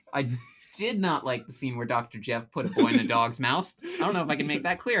I did not like the scene where Dr. Jeff put a boy in a dog's mouth. I don't know if I can make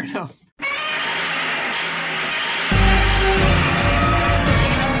that clear enough.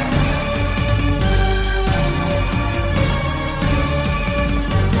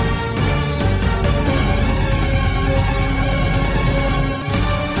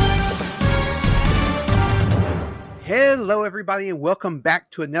 Hello, everybody, and welcome back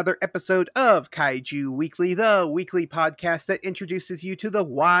to another episode of Kaiju Weekly, the weekly podcast that introduces you to the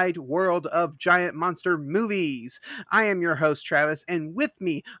wide world of giant monster movies. I am your host, Travis, and with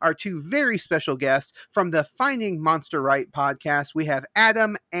me are two very special guests from the Finding Monster Right podcast. We have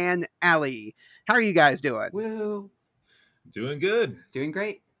Adam and Allie. How are you guys doing? Woo. Doing good. Doing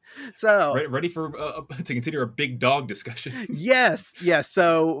great. So ready for to continue our big dog discussion. Yes.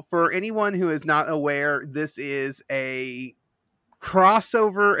 So for anyone who is not aware, this is a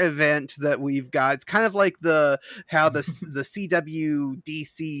crossover event that we've got. It's kind of like how the CW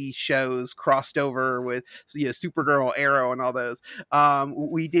DC shows crossed over with Supergirl, Arrow, and all those.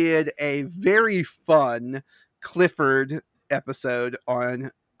 We did a very fun Clifford episode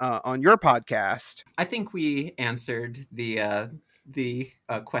on your podcast. I think we answered the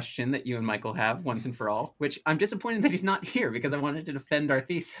question that you and Michael have once and for all, which I'm disappointed that he's not here because I wanted to defend our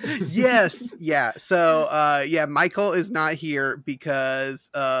thesis. Yes. Yeah. So, Michael is not here because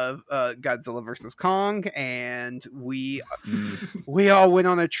of Godzilla vs. Kong, and we all went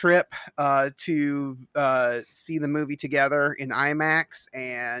on a trip to see the movie together in IMAX,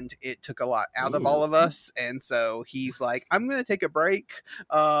 and it took a lot out of all of us, and so he's like, I'm going to take a break.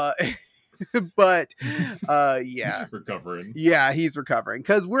 But recovering. Yeah, he's recovering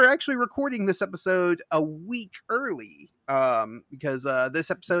because we're actually recording this episode a week early because this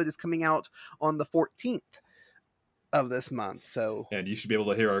episode is coming out on the 14th of this month. So, and you should be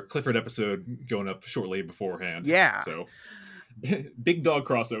able to hear our Clifford episode going up shortly beforehand. Yeah. So big dog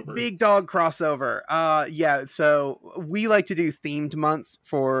crossover. So we like to do themed months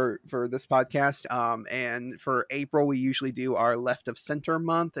for this podcast, and for April we usually do our left of center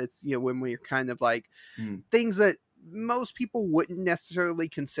month. It's when we're kind of like things that most people wouldn't necessarily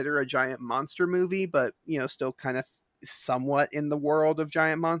consider a giant monster movie, but still kind of somewhat in the world of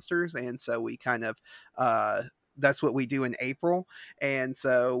giant monsters, and so we kind of that's what we do in April. And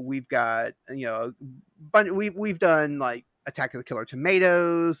so we've got but we've done like Attack of the Killer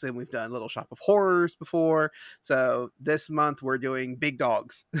Tomatoes, and we've done Little Shop of Horrors before. So this month we're doing big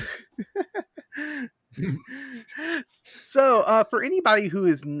dogs. So for anybody who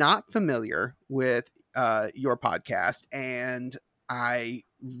is not familiar with your podcast, and I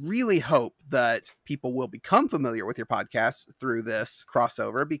really hope that people will become familiar with your podcast through this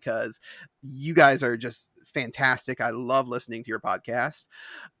crossover, because you guys are just fantastic. I love listening to your podcast.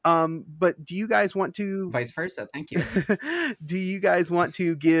 But do you guys want to... Vice versa. Thank you. Do you guys want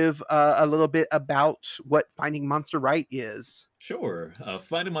to give a little bit about what Finding Monster Right is? Sure.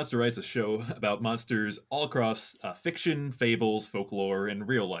 Finding Monster Right is a show about monsters all across fiction, fables, folklore, and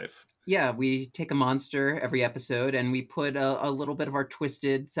real life. Yeah, we take a monster every episode and we put a little bit of our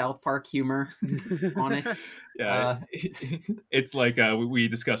twisted South Park humor on it. Yeah, it's like we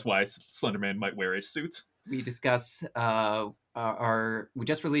discuss why Slenderman might wear a suit. We discuss we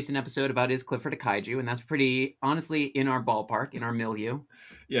just released an episode about Is Clifford a Kaiju, and that's pretty honestly in our ballpark, in our milieu.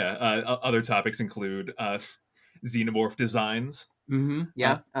 Yeah, other topics include xenomorph designs. Mm-hmm.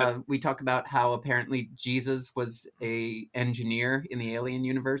 Yeah, we talk about how apparently Jesus was a engineer in the Alien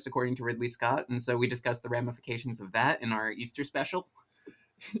universe, according to Ridley Scott, and so we discuss the ramifications of that in our Easter special.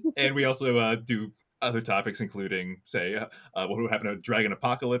 And we also do other topics, including, say, what would happen to Dragon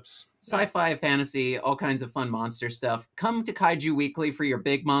Apocalypse. Sci-fi, fantasy, all kinds of fun monster stuff. Come to Kaiju Weekly for your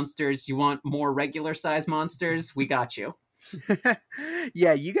big monsters. You want more regular size monsters? We got you.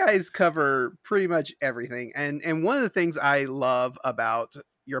 Yeah, you guys cover pretty much everything. And one of the things I love about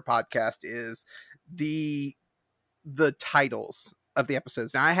your podcast is the titles of the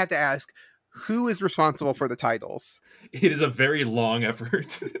episodes. Now I have to ask, who is responsible for the titles? It is a very long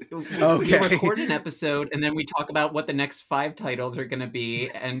effort. Okay. We record an episode and then we talk about what the next 5 titles are going to be,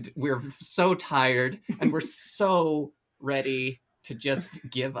 and we're so tired and we're so ready to just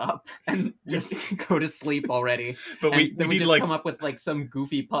give up and just go to sleep already. But we then we need just come up with like some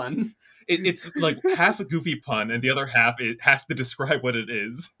goofy pun. It's like half a goofy pun and the other half it has to describe what it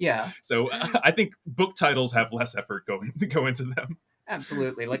is. Yeah. So I think book titles have less effort go into them.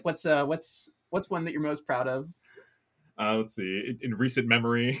 Absolutely. Like what's one that you're most proud of? Let's see. In recent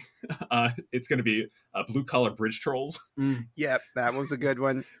memory, it's going to be Blue Collar Bridge Trolls. Yep, that was a good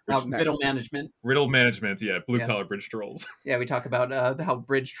one. Riddle Management. Yeah, Blue Collar Bridge Trolls. Yeah, we talk about how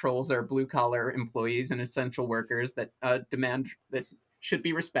bridge trolls are blue collar employees and essential workers that demand that should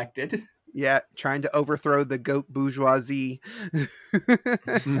be respected. Yeah, trying to overthrow the goat bourgeoisie.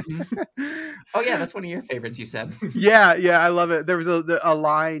 Oh yeah, that's one of your favorites, you said. Yeah, I love it. There was a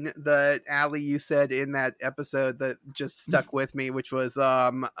line that Allie, you said in that episode that just stuck with me, which was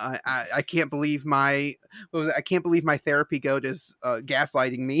I can't believe my therapy goat is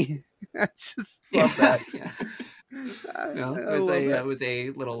gaslighting me. I just love that. Yeah. It was a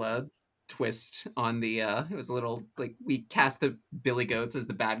little twist on the it was a little like we cast the billy goats as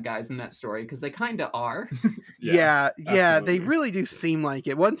the bad guys in that story because they kind of are. Yeah, they really do seem like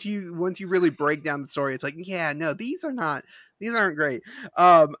it. Once you really break down the story, it's like, yeah, no, these aren't great.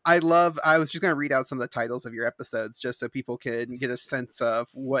 I was just going to read out some of the titles of your episodes just so people can get a sense of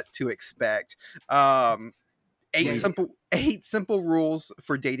what to expect. 8 simple rules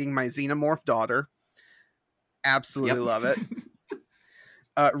for dating my xenomorph daughter. Absolutely love it.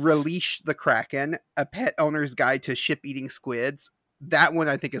 Release the Kraken, a pet owner's guide to ship-eating squids. That one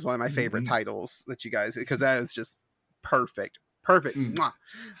I think is one of my favorite titles that you guys, because that is just perfect.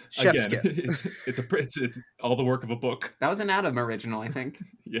 Chef's kiss. It's all the work of a book. That was an Adam original, I think.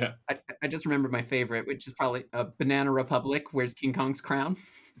 Yeah. I just remembered my favorite, which is probably Banana Republic. Where's King Kong's crown?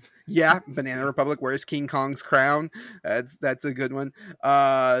 Yeah, Banana Republic. Where's King Kong's crown? That's a good one.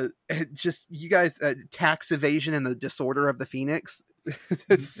 Just you guys, tax evasion and the disorder of the Phoenix.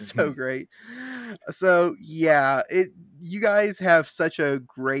 That's so great. So yeah, you guys have such a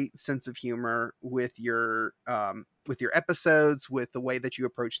great sense of humor with your episodes, with the way that you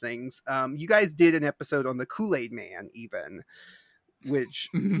approach things. You guys did an episode on the Kool-Aid Man, even, which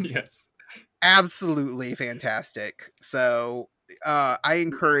yes, absolutely fantastic. So I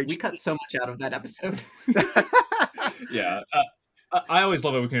encourage. We cut so much out of that episode. Yeah. I always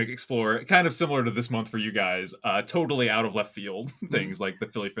love it. We can explore kind of similar to this month for you guys, totally out of left field things like the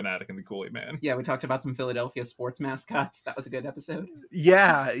Philly Fanatic and the Kool-Aid Man. Yeah, we talked about some Philadelphia sports mascots. That was a good episode.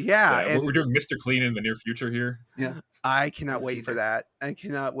 Yeah. And we're doing Mr. Clean in the near future here. Yeah, I cannot wait for that.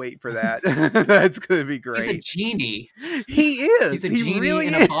 That's going to be great. He's a genie. He is. He's a genie really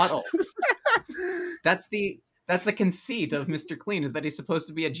in a bottle. That's the conceit of Mr. Clean, is that he's supposed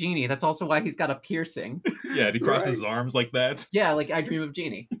to be a genie. That's also why he's got a piercing. Yeah, and he crosses his arms like that. Yeah, like I Dream of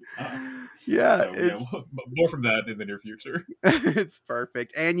Jeannie. More from that in the near future. It's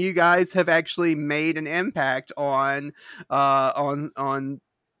perfect. And you guys have actually made an impact on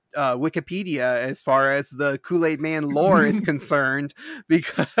Wikipedia as far as the Kool-Aid Man lore is concerned,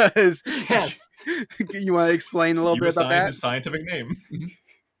 because yes, you want to explain a little bit about that? His scientific name.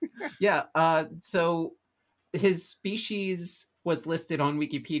 Yeah. So his species was listed on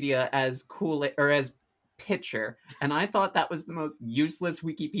Wikipedia as Kool-Aid, or as pitcher, and I thought that was the most useless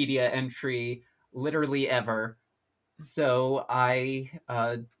Wikipedia entry literally ever. So I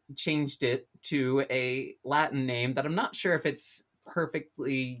changed it to a Latin name that I'm not sure if it's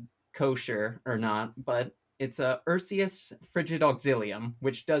perfectly kosher or not, but it's a Ursius frigidoxilium,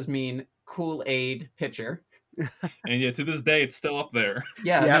 which does mean Kool-Aid pitcher. And yet to this day it's still up there.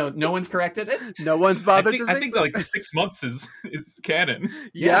 Yeah. No one's corrected it. No one's bothered. I think that like 6 months is canon.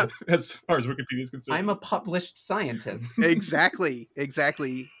 Yeah, as far as Wikipedia is concerned. I'm a published scientist. Exactly.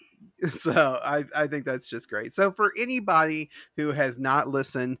 So I think that's just great. So for anybody who has not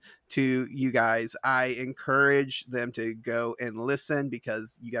listened to you guys, I encourage them to go and listen,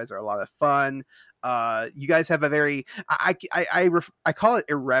 because you guys are a lot of fun. You guys have a very I call it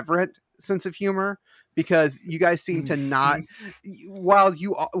irreverent sense of humor, because you guys seem to not, while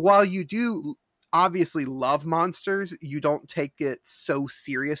you do obviously love monsters, you don't take it so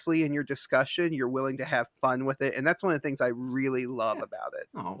seriously in your discussion. You're willing to have fun with it, and that's one of the things I really love about it.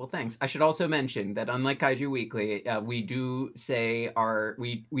 Oh, well, thanks. I should also mention that unlike Kaiju Weekly, we do say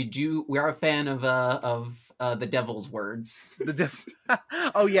we are a fan of the devil's words.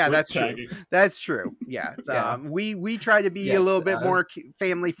 Oh yeah, that's true. That's true. Yeah. So, we try to be a little bit more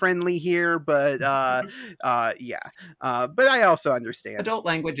family friendly here, but but I also understand adult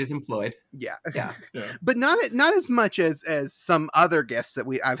language is employed. Yeah. But not as much as some other guests that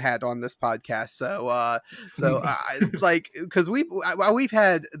I've had on this podcast. So because we've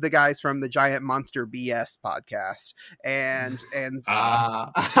had the guys from the Giant Monster BS podcast, and and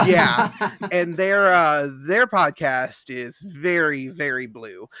their podcast is very, very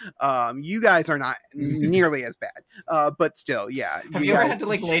blue. You guys are not nearly as bad, but still, yeah. Have you ever had to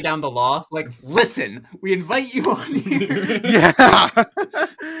like lay down the law? Like, listen, we invite you on here. Yeah.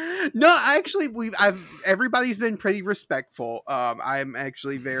 No, actually, everybody's been pretty respectful. I'm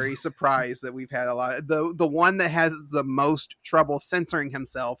actually very surprised that we've had a lot. The one that has the most trouble censoring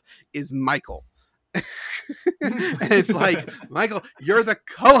himself is Michael. And it's like, Michael, you're the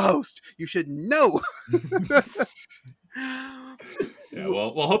co-host. You should know. Yeah,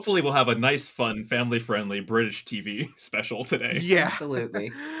 well, hopefully we'll have a nice, fun, family-friendly British TV special today. Yeah,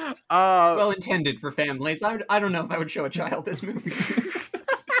 Absolutely. Well intended for families. I don't know if I would show a child this movie.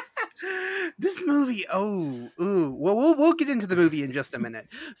 This movie, well, we'll get into the movie in just a minute.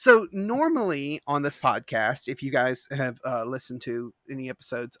 So normally on this podcast, if you guys have listened to any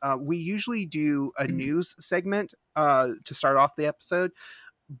episodes, we usually do a news segment to start off the episode.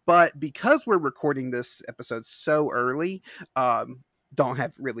 But because we're recording this episode so early, don't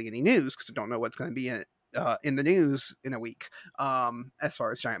have really any news because I don't know what's going to be in the news in a week as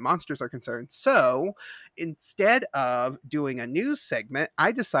far as giant monsters are concerned. So instead of doing a news segment,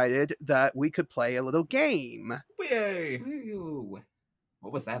 I decided that we could play a little game. Yay! Ooh.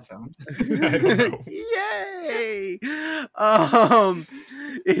 What was that sound? I don't know. Yay!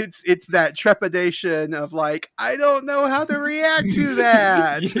 It's that trepidation of like, I don't know how to react to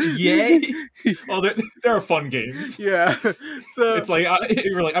that. Yay! Oh, there are fun games. Yeah. So it's like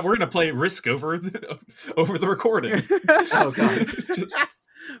you're like, we're gonna play Risk over the recording. Oh god.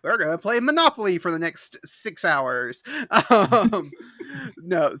 We're gonna play Monopoly for the next 6 hours.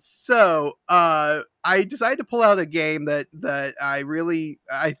 No, so I decided to pull out a game that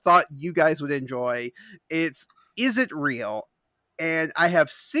I thought you guys would enjoy. It's Is It Real? And I have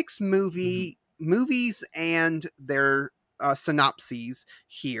 6 movies and their synopses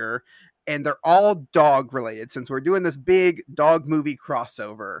here. And they're all dog related since we're doing this big dog movie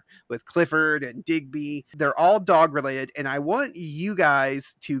crossover with Clifford and Digby. They're all dog related. And I want you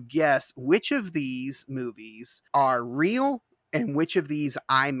guys to guess which of these movies are real and which of these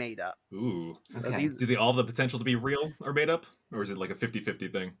I made up. Ooh. Okay. Do they all have the potential to be real or made up? Or is it like a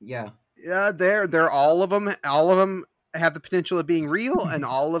 50-50 thing? Yeah. Yeah, they're all of them have the potential of being real and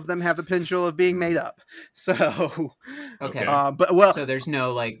all of them have the potential of being made up. So Okay. but well, so there's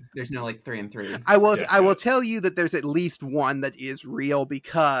no 3 and 3. I will tell you that there's at least one that is real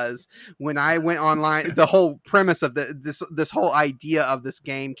because when I went online, the whole premise of this whole idea of this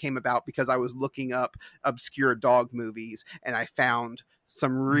game came about because I was looking up obscure dog movies and I found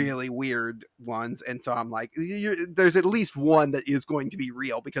some really weird ones, and so I'm like, there's at least one that is going to be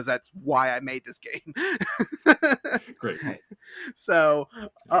real because that's why I made this game. Great. Right. So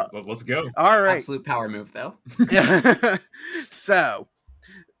Well, let's go. all right. Absolute power move though. So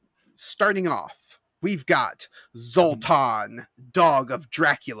starting off, we've got Zoltan, Dog of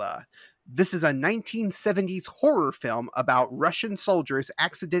Dracula. This is a 1970s horror film about Russian soldiers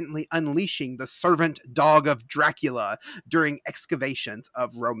accidentally unleashing the servant dog of Dracula during excavations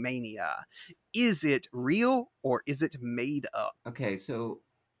of Romania. Is it real or is it made up? Okay, so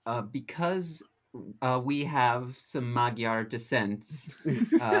because we have some Magyar descent,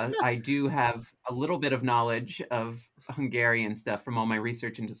 I do have a little bit of knowledge of Hungarian stuff from all my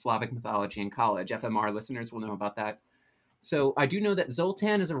research into Slavic mythology in college. FMR listeners will know about that. So I do know that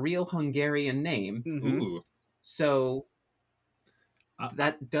Zoltan is a real Hungarian name. Mhm. Ooh. So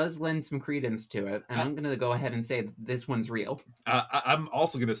that does lend some credence to it. And I'm going to go ahead and say that this one's real. I'm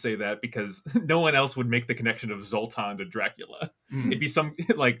also going to say that because no one else would make the connection of Zoltan to Dracula. It'd be some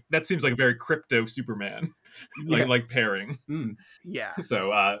like that seems like a very crypto Superman like pairing. Yeah.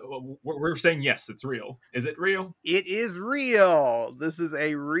 So we're saying yes, it's real. Is it real? It is real. This is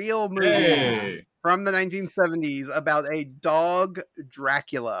a real movie. Hey. From the 1970s about a dog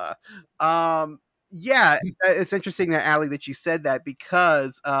Dracula. Yeah, it's interesting that Allie that you said that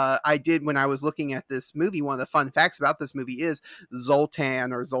because I did when I was looking at this movie. One of the fun facts about this movie is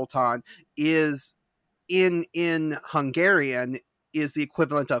Zoltan is in Hungarian is the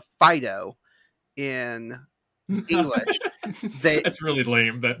equivalent of Fido in English. That's really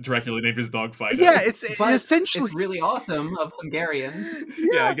lame that Dracula named his dog Fido. Yeah, it's essentially it's really awesome of Hungarian.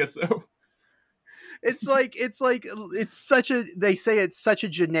 Yeah, I guess so. It's such a, they say it's such a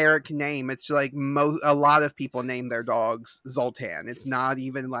generic name. It's like a lot of people name their dogs Zoltan. It's not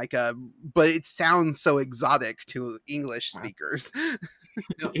even but it sounds so exotic to English speakers.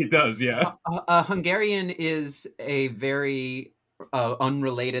 It does, yeah. Hungarian is a very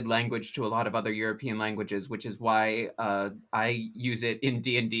unrelated language to a lot of other European languages, which is why I use it in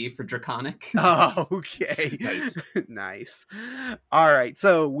D&D for Draconic. Oh, okay. Nice. All right.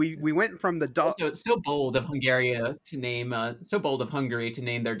 So we went from the dog. So it's so bold of Hungary to name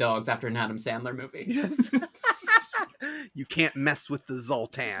their dogs after an Adam Sandler movie. You can't mess with the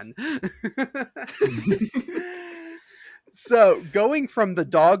Zoltan. So going from the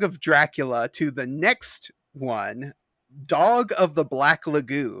Dog of Dracula to the next one, Dog of the Black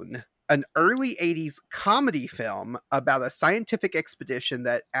Lagoon. an early 80s comedy film about a scientific expedition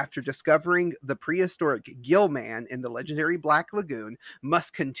that, after discovering the prehistoric gill man in the legendary Black Lagoon,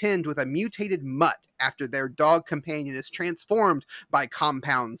 must contend with a mutated mutt after their dog companion is transformed by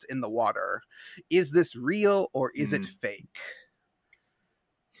compounds in the water. Is this real or is it fake?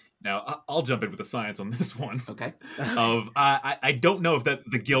 Now, I'll jump in with the science on this one. Okay. I don't know if that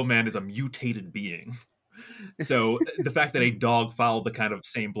the gill man is a mutated being. So the fact that a dog followed the kind of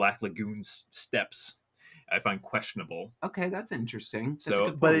same Black Lagoon steps, I find questionable. Okay, that's interesting. That's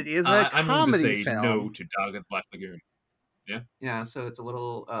So, but it is a I'm going to comedy say film. no to Dog at the Black Lagoon. Yeah. Yeah, so it's a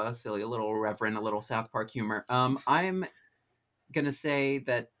little silly, a little irreverent, a little South Park humor. I'm gonna say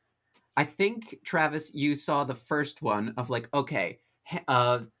that I think, Travis, you saw the first one of like, okay,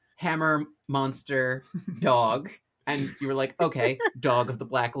 hammer monster dog, and you were like, okay, dog of the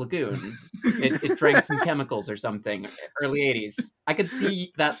Black Lagoon. It drank some chemicals or something. Early 80s. I could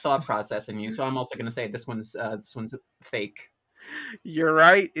see that thought process in you, so I'm also gonna say this one's fake. You're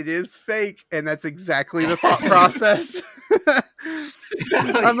right. It is fake, and that's exactly the thought process.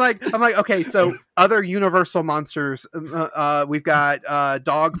 I'm like, okay, so other Universal monsters. We've got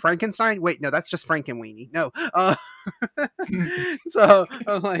Dog Frankenstein. Wait, no, that's just Frankenweenie. No. So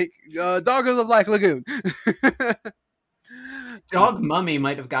I'm like, Dog of the Black Lagoon. Dog Mummy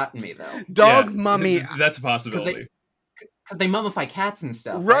might have gotten me though. Dog Mummy. That's a possibility. Because they mummify cats and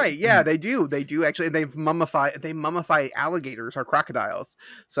stuff. Right, yeah, they do. They do actually. They mummify alligators or crocodiles.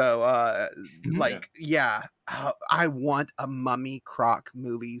 So, I want a Mummy Croc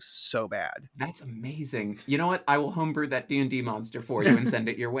movie so bad. That's amazing. You know what? I will homebrew that D&D monster for you and send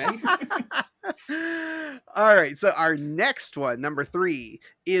it your way. All right, so our next one, number 3,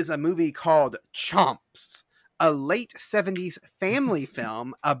 is a movie called Chomps. A late 70s family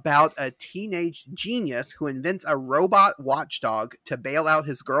film about a teenage genius who invents a robot watchdog to bail out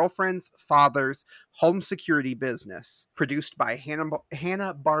his girlfriend's father's home security business. Produced by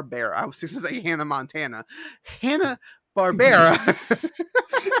Hanna-Barbera. I was just going to say Hannah Montana. Hanna-Barbera.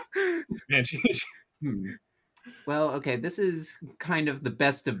 Man, Well, okay, this is kind of the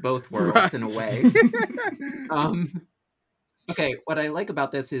best of both worlds in a way. Okay, what I like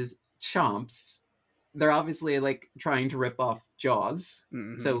about this is Chomps. They're obviously like trying to rip off Jaws.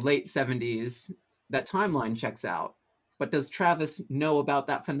 Mm-hmm. So late 70s, that timeline checks out. But does Travis know about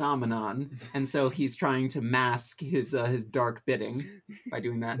that phenomenon? And so he's trying to mask his dark bidding by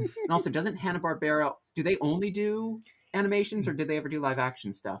doing that. And also, doesn't Hanna-Barbera, do they only do animations or did they ever do live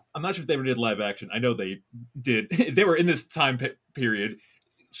action stuff? I'm not sure if they ever did live action. I know they did. They were in this time period,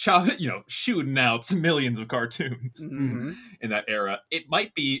 shooting out millions of cartoons in that era. It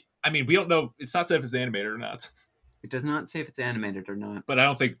might be, I mean, we don't know. It's not said if it's animated or not. It does not say if it's animated or not. But I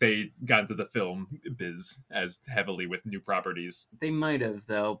don't think they got into the film biz as heavily with new properties. They might have,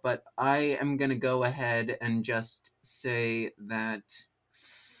 though. But I am going to go ahead and just say that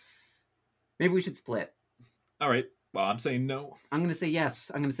maybe we should split. All right. Well, I'm saying no. I'm going to say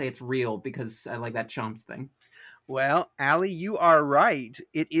yes. I'm going to say it's real because I like that Chomps thing. Well, Allie, you are right.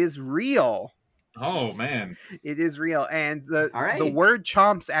 It is real. Oh, man. It is real. And the word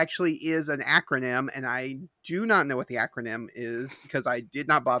Chomps actually is an acronym, and I do not know what the acronym is because I did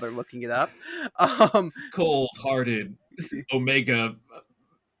not bother looking it up. Cold-hearted Omega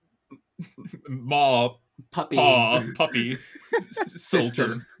Maw Puppy Paw Puppy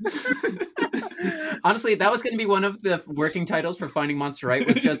Sister. Honestly, that was going to be one of the working titles for Finding Monster, right?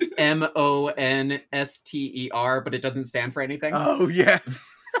 Was just MONSTER, but it doesn't stand for anything. Oh, yeah.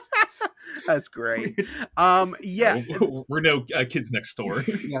 That's great. Yeah. We're no Kids Next Door.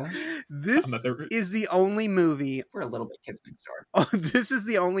 Yeah. This is the only movie. We're a little bit Kids Next Door. Oh, this is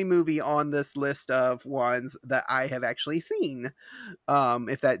the only movie on this list of ones that I have actually seen.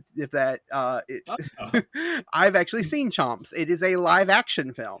 I've actually seen Chomps. It is a live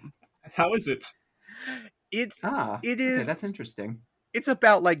action film. How is it? It is. Okay, that's interesting. It's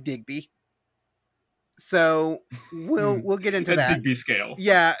about like Digby. So we'll get into that. Digby scale.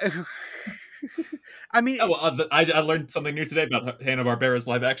 Yeah. I mean, I learned something new today about Hanna-Barbera's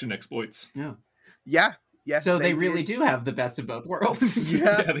live action exploits. Yeah. So they really do have the best of both worlds.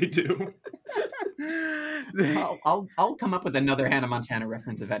 Yeah, they do. I'll come up with another Hannah Montana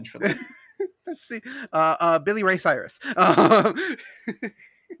reference eventually. Let's see. Billy Ray Cyrus.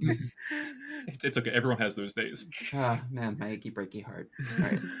 It's okay. Everyone has those days. Man, my achy breaky heart.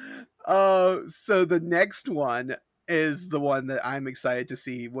 Right. So the next one is the one that I'm excited to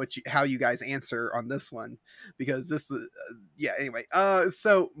see how you guys answer on this one, because this is anyway.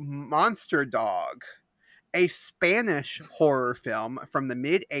 So Monster Dog, a Spanish horror film from the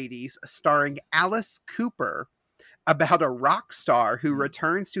mid-80s starring Alice Cooper about a rock star who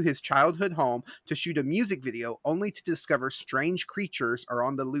returns to his childhood home to shoot a music video only to discover strange creatures are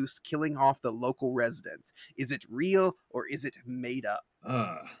on the loose killing off the local residents. Is it real or is it made up?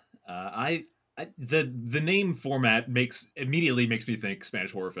 The name format immediately makes me think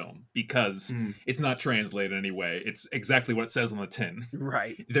Spanish horror film because it's not translated in any way. It's exactly what it says on the tin.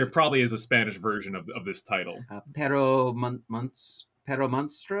 Right. There probably is a Spanish version of this title. Pero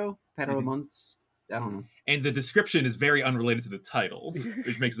Monstro? I don't know. And the description is very unrelated to the title,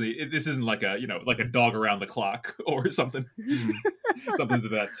 which makes this isn't like a dog around the clock or something, something to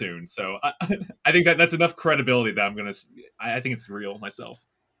that tune. So I think that's enough credibility that I think it's real myself.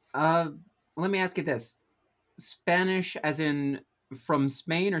 Let me ask you this: Spanish, as in from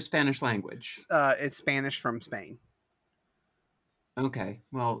Spain, or Spanish language? It's Spanish from Spain. Okay,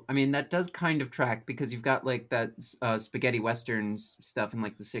 well, I mean that does kind of track because you've got like that spaghetti westerns stuff in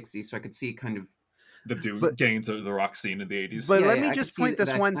like the '60s, so I could see kind of getting into the rock scene in the '80s. But let me just point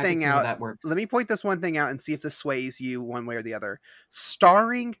this one thing out. That works. Let me point this one thing out and see if this sways you one way or the other.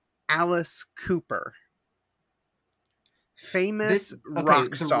 Starring Alice Cooper, famous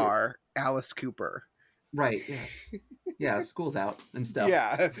rock star Alice Cooper. Right. Yeah. Yeah. School's out and stuff.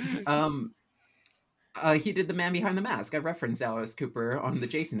 Yeah. He did the Man Behind the Mask. I referenced Alice Cooper on the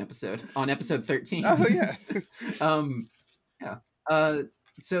Jason episode, on episode 13. Oh yes. Yeah.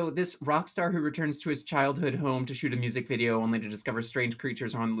 So this rock star who returns to his childhood home to shoot a music video only to discover strange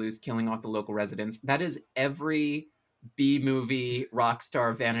creatures on the loose, killing off the local residents. That is every B-movie rock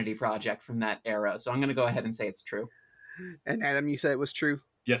star vanity project from that era. So I'm going to go ahead and say it's true. And Adam, you said it was true?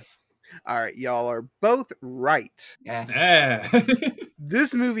 Yes. All right, y'all are both right. Yes.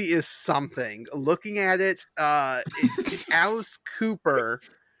 This movie is something. Looking at it, Alice Cooper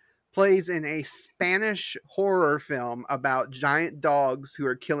plays in a Spanish horror film about giant dogs who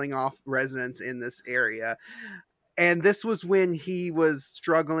are killing off residents in this area. And this was when he was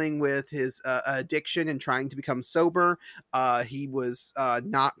struggling with his addiction and trying to become sober. He was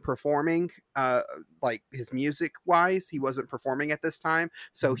not performing, like his music wise. He wasn't performing at this time.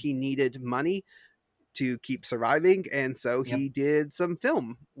 So he needed money to keep surviving. And so he did some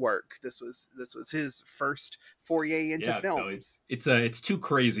film work. This was his first foray into film. No, it's too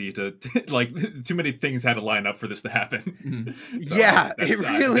crazy to like too many things had to line up for this to happen. So it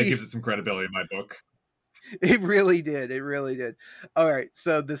really that gives it some credibility in my book. It really did. It really did. All right.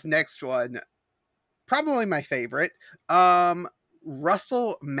 So this next one, probably my favorite,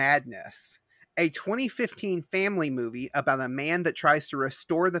 Russell Madness, a 2015 family movie about a man that tries to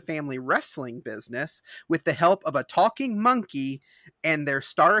restore the family wrestling business with the help of a talking monkey and their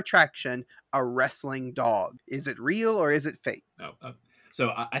star attraction, a wrestling dog. Is it real or is it fake? No.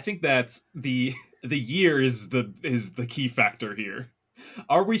 So I think that the year is the key factor here.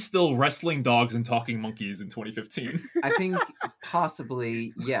 Are we still wrestling dogs and talking monkeys in 2015? I think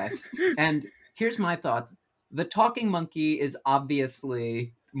possibly yes. And here's my thoughts. The talking monkey is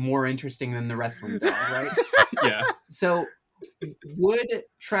obviously more interesting than the wrestling dog, right? Yeah. So would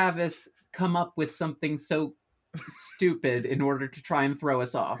Travis come up with something so stupid in order to try and throw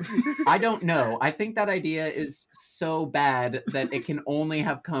us off? I don't know. I think that idea is so bad that it can only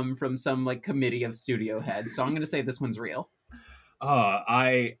have come from some like committee of studio heads. So I'm going to say this one's real.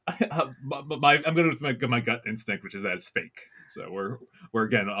 I'm going with my gut instinct, which is that it's fake. So we're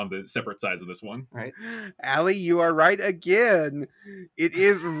again on the separate sides of this one. Right. Allie, you are right again. It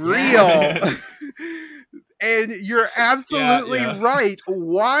is real. And you're absolutely right.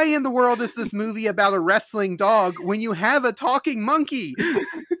 Why in the world is this movie about a wrestling dog when you have a talking monkey?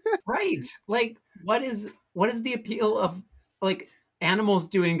 Right. Like, what is the appeal of like animals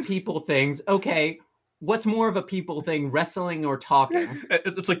doing people things? Okay. What's more of a people thing, wrestling or talking?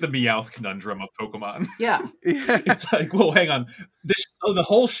 It's like the Meowth conundrum of Pokemon. Yeah. It's like, well, hang on. The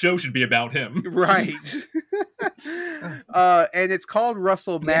whole show should be about him. Right. And it's called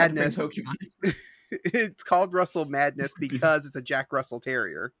Russell Madness. It's called Russell Madness because it's a Jack Russell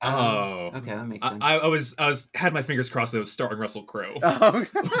Terrier. Oh, okay, that makes sense. I was had my fingers crossed that it was starring Russell Crowe. Oh.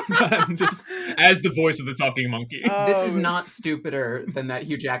 Just as the voice of the talking monkey. This is not stupider than that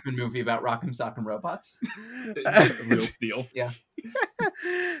Hugh Jackman movie about Rock'em Sock'em Robots. Real steal. Yeah.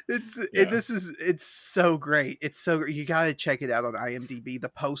 It's so great. It's so great. You gotta check it out on IMDb. The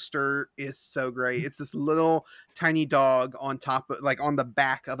poster is so great. It's this little tiny dog on top of, like, on the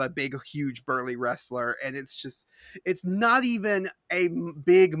back of a big, huge, burly wrestler, and it's not even a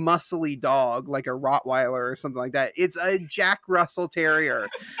big, muscly dog like a Rottweiler or something like that. It's a Jack Russell Terrier.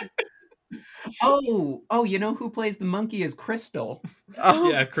 Oh, you know who plays the monkey is Crystal. Oh.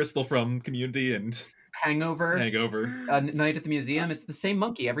 Yeah, Crystal from Community and Hangover. Night at the Museum. It's the same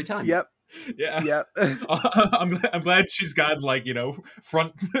monkey every time. Yep. Yeah. Yep. I'm glad she's got like,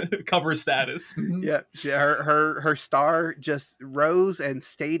 front cover status. Yep. Her star just rose and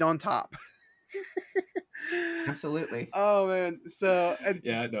stayed on top. Absolutely. Oh man. So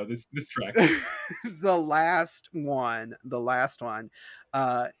yeah, no, this tracks. the last one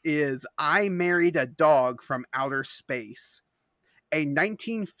is I Married a Dog from Outer Space, a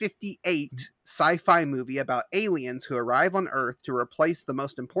 1958 sci-fi movie about aliens who arrive on Earth to replace the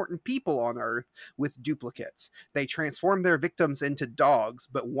most important people on Earth with duplicates. They transform their victims into dogs,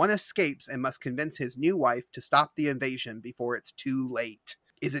 but one escapes and must convince his new wife to stop the invasion before it's too late.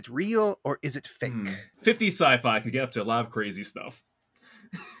 Is it real or is it fake? 50 sci-fi could get up to a lot of crazy stuff.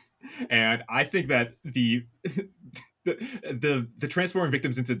 And I think that the transforming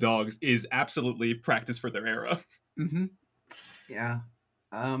victims into dogs is absolutely practice for their era. Mm-hmm. Yeah.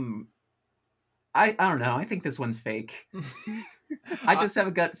 I don't know. I think this one's fake. I just have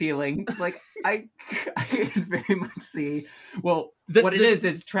a gut feeling. Like I can very much see. Well, what it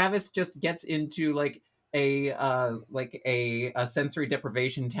is Travis just gets into like a sensory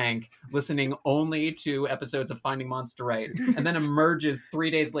deprivation tank, listening only to episodes of Finding Monster Right, and then emerges 3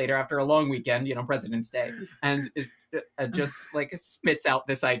 days later after a long weekend, President's Day, and is just like spits out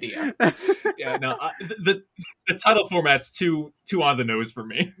this idea. Yeah, no, the title format's too on the nose for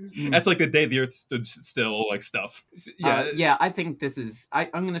me. That's like the day the Earth stood still, like stuff. Yeah, I think this is.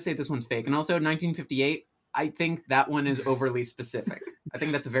 I'm gonna say this one's fake, and also 1958. I think that one is overly specific. I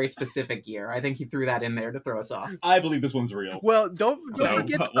think that's a very specific year. I think he threw that in there to throw us off. I believe this one's real. Well, don't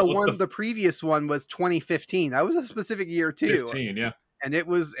forget the previous one was 2015. That was a specific year too. 15, yeah. And it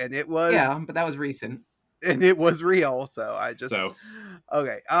was yeah, but that was recent. And it was real. So I just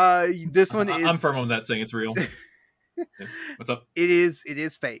okay. This one is. I'm firm on that, saying it's real. What's up? It is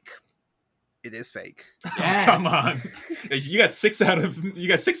fake. It is fake. Yes. Come on. You got 6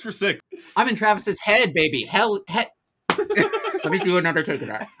 for 6. I'm in Travis's head, baby. Let me do another take of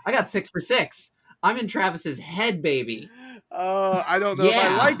that. I got 6 for 6. I'm in Travis's head, baby. Oh, I don't know if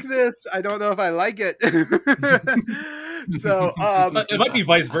I like this. I don't know if I like it. So it might be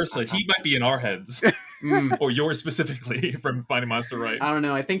vice versa. He might be in our heads. Or yours specifically from Finding Monster Right. I don't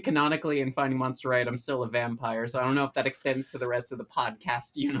know. I think canonically in Finding Monster Right, I'm still a vampire, so I don't know if that extends to the rest of the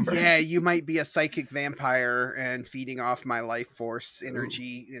podcast universe. Yeah, you might be a psychic vampire and feeding off my life force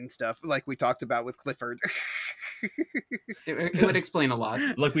energy and stuff, like we talked about with Clifford. It would explain a lot.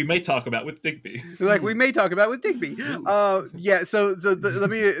 Like we may talk about with Digby. Yeah. So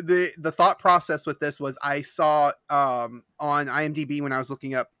the thought process with this was I saw on IMDb when I was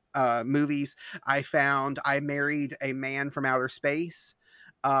looking up movies, I found I Married a Man from Outer Space,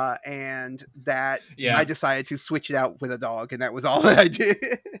 and that I decided to switch it out with a dog, and that was all that I did.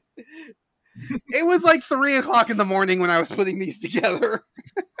 It was like 3:00 in the morning when I was putting these together.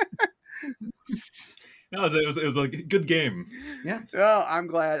 No, it was a good game. Yeah. Well, I'm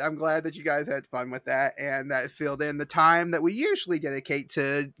glad that you guys had fun with that, and that filled in the time that we usually dedicate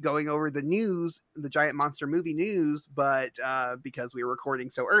to going over the news, the Giant Monster movie news, but because we were recording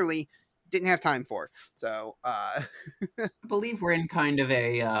so early, didn't have time for. So I believe we're in kind of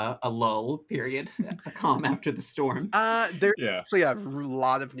a lull period, a calm after the storm. There's actually a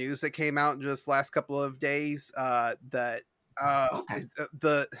lot of news that came out just last couple of days that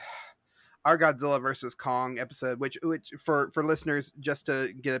our Godzilla versus Kong episode, which for listeners, just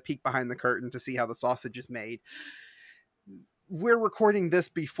to get a peek behind the curtain to see how the sausage is made. We're recording this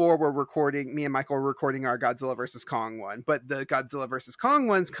before me and Michael are recording our Godzilla versus Kong one, but the Godzilla versus Kong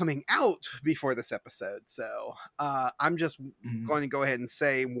one's coming out before this episode. So I'm just going to go ahead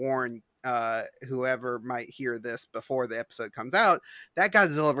and warn whoever might hear this before the episode comes out, that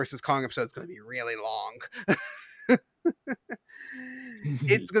Godzilla versus Kong episode is going to be really long.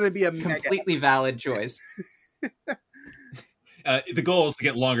 It's going to be a completely valid choice. The goal is to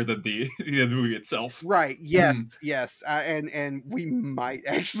get longer than the movie itself. Right. Yes. And we might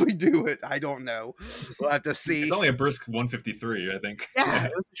actually do it. I don't know. We'll have to see. It's only a brisk 153, I think. Yeah,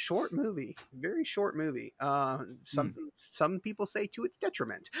 it was a short movie. Very short movie. Some people say to its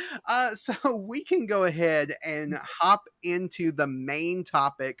detriment. So we can go ahead and hop into the main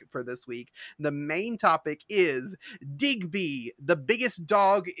topic for this week. The main topic is Digby, the biggest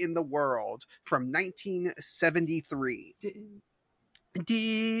dog in the world, from 1973.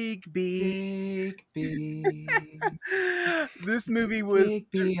 Digby. This movie was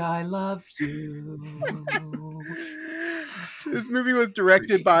Digby, I love you. This movie was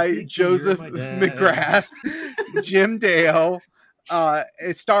directed by Joseph McGrath, Jim Dale,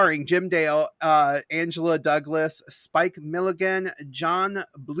 starring Jim Dale, Angela Douglas, Spike Milligan, John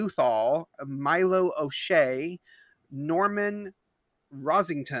Bluthal, Milo O'Shea, Norman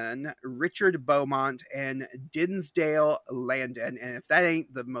Rosington, Richard Beaumont, and Dinsdale Landon. And if that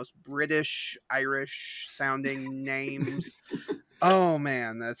ain't the most British, Irish sounding names, oh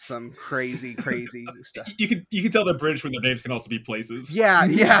man, that's some crazy stuff. You can tell they're British when their names can also be places. Yeah,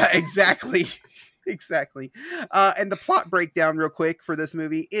 exactly. Exactly. And the plot breakdown real quick for this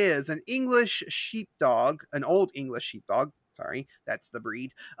movie is an old English sheepdog, sorry, that's the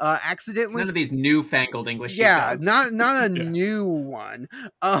breed, accidentally... None of these newfangled English sheepdogs. Not a Yeah. new one.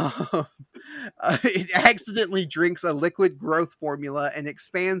 It accidentally drinks a liquid growth formula and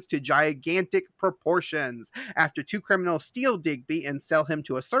expands to gigantic proportions. After two criminals steal Digby and sell him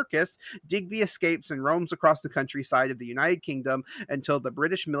to a circus, Digby escapes and roams across the countryside of the United Kingdom until the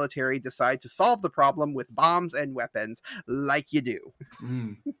British military decide to solve the problem with bombs and weapons, like you do.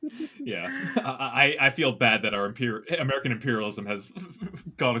 Yeah, I feel bad that our American imperialism has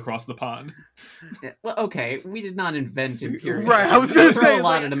gone across the pond. Yeah, well, okay, we did not invent imperialism. Right, I was gonna say a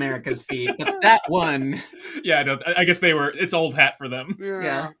lot at America's feet, but that one. Yeah, I guess it's old hat for them.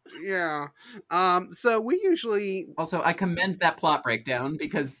 Yeah. So we usually... Also, I commend that plot breakdown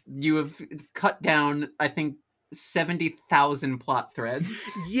because you have cut down, I think, 70,000 plot threads.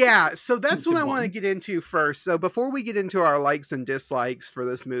 Yeah, so that's what I want to get into first. So before we get into our likes and dislikes for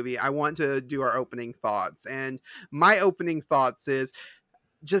this movie, I want to do our opening thoughts. And my opening thoughts is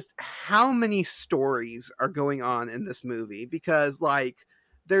just how many stories are going on in this movie, because like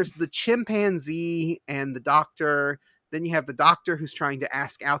there's the chimpanzee and the doctor, then you have the doctor who's trying to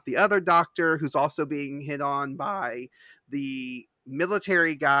ask out the other doctor who's also being hit on by the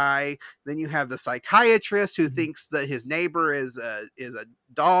military guy, then you have the psychiatrist who thinks that his neighbor is a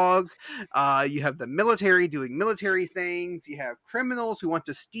dog, you have the military doing military things, you have criminals who want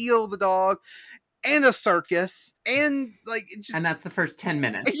to steal the dog, and a circus, and like and that's the first 10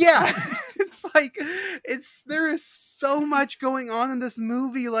 minutes. Yeah. It's like there is so much going on in this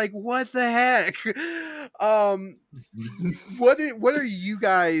movie, like what the heck. What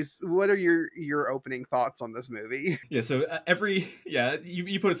are your opening thoughts on this movie? Yeah, so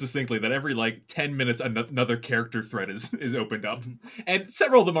you put it succinctly that every like 10 minutes another character thread is opened up, and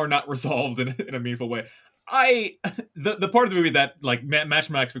several of them are not resolved in a meaningful way. The part of the movie that like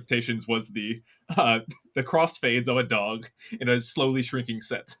matched my expectations was the crossfades of a dog in a slowly shrinking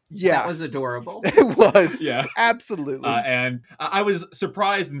set. Yeah, that was adorable. It was. Yeah, absolutely. And I was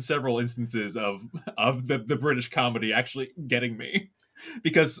surprised in several instances of the British comedy actually getting me,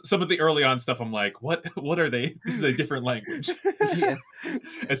 because some of the early on stuff I'm like, what are they? This is a different language. Yeah.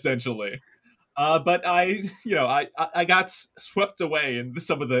 Essentially. But I got swept away in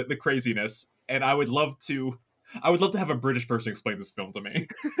some of the craziness, and I would love to have a British person explain this film to me.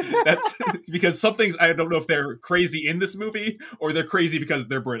 That's because some things I don't know if they're crazy in this movie or they're crazy because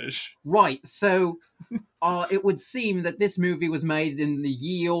they're British. Right. So it would seem that this movie was made in the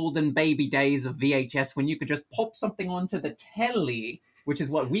ye olden baby days of VHS, when you could just pop something onto the telly, which is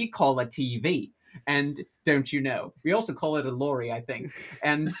what we call a TV. And don't you know, we also call it a lorry, I think.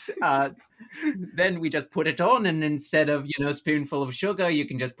 And then we just put it on, and instead of, spoonful of sugar, you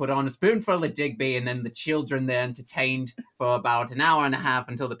can just put on a spoonful of Digby, and then the children, they're entertained for about an hour and a half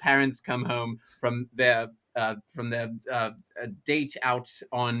until the parents come home from their date out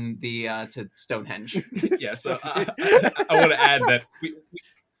on the to Stonehenge. Yeah, so I want to add that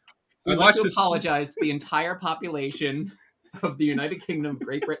we watched this. Apologize to the entire population of the United Kingdom,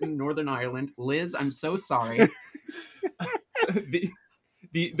 Great Britain, Northern Ireland. Liz, I'm so sorry. The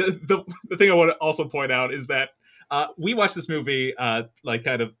thing I want to also point out is that we watched this movie like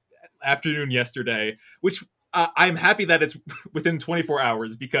kind of afternoon yesterday, which I'm happy that it's within 24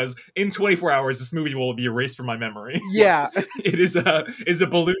 hours, because in 24 hours this movie will be erased from my memory. Yeah. It is a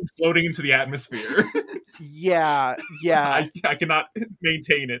balloon floating into the atmosphere. Yeah. I cannot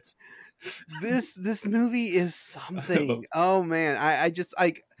maintain it. This movie is something. Oh man, I just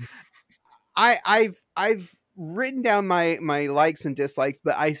like I've written down my likes and dislikes,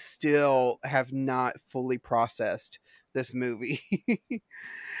 but I still have not fully processed this movie.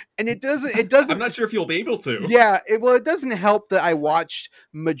 And it doesn't I'm not sure if you'll be able to. Yeah, it doesn't help that I watched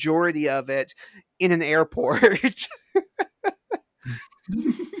majority of it in an airport.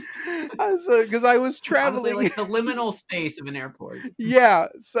 Because I was traveling, honestly, like the liminal space of an airport. Yeah,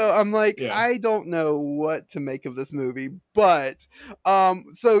 so I'm like, I don't know what to make of this movie, but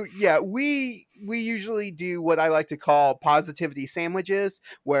so yeah, we usually do what I like to call positivity sandwiches,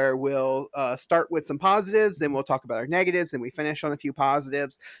 where we'll start with some positives, then we'll talk about our negatives, and we finish on a few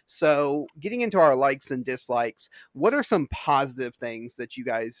positives. So getting into our likes and dislikes, what are some positive things that you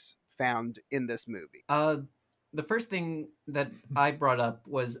guys found in this movie? The first thing that I brought up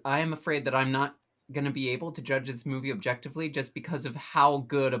was, I am afraid that I'm not going to be able to judge this movie objectively just because of how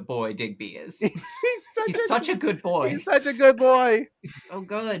good a boy Digby is. He's such a good boy. He's such a good boy. He's so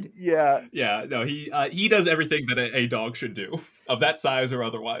good. Yeah. Yeah, no, he does everything that a dog should do, of that size or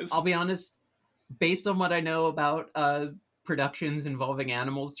otherwise. I'll be honest, based on what I know about productions involving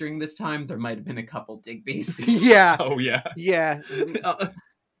animals during this time, there might have been a couple Digbys. Yeah. Oh, yeah. Yeah.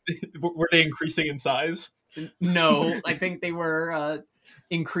 Were they increasing in size? No, I think they were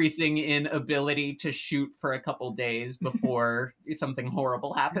increasing in ability to shoot for a couple days before something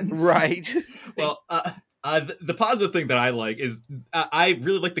horrible happens. Right. Well, the positive thing that I like is I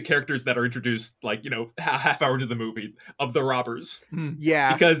really like the characters that are introduced, like, half hour into the movie, of the robbers.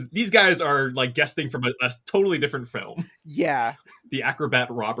 Yeah. Because these guys are, like, guesting from a totally different film. Yeah. The Acrobat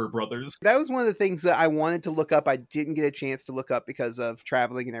Robber Brothers. That was one of the things that I wanted to look up. I didn't get a chance to look up because of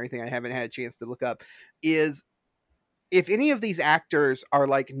traveling and everything. I haven't had a chance to look up. Is if any of these actors are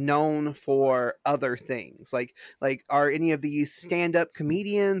like known for other things, like are any of these stand-up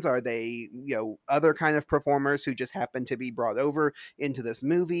comedians? Are they, other kind of performers who just happen to be brought over into this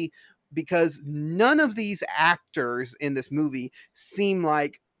movie? Because none of these actors in this movie seem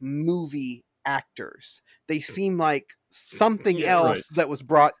like movie actors. They seem like something else that was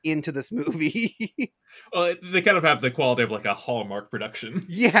brought into this movie. Well, they kind of have the quality of like a Hallmark production.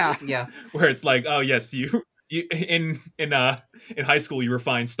 Yeah. Where it's like, oh yes, you in high school you were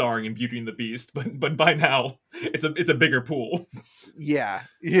fine starring in Beauty and the Beast, but by now it's a bigger pool. Yeah.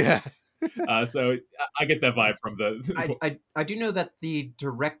 So I get that vibe from the. I do know that the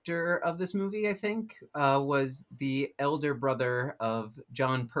director of this movie, I think, was the elder brother of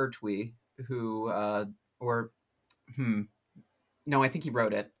John Pertwee, who no, I think he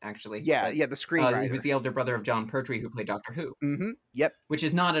wrote it, actually. Yeah, the screenwriter. He was the elder brother of John Pertwee, who played Doctor Who. Mm-hmm. Yep. Which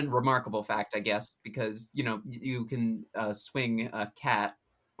is not a remarkable fact, I guess, because, you can swing a cat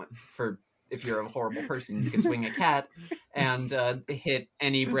if you're a horrible person, you can swing a cat and hit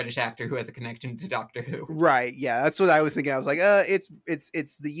any British actor who has a connection to Doctor Who. Right, yeah, that's what I was thinking. I was like,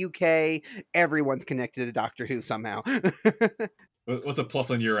 it's the UK. Everyone's connected to Doctor Who somehow. What's a plus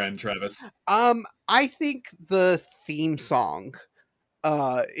on your end, Travis? I think the theme song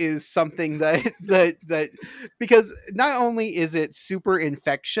is something that because not only is it super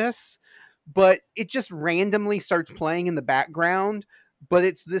infectious, but it just randomly starts playing in the background, but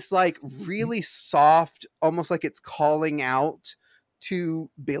it's this like really soft, almost like it's calling out to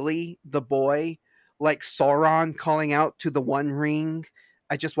Billy the boy, like Sauron calling out to the One Ring.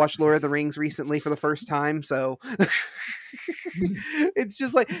 I just watched Lord of the Rings recently for the first time, so it's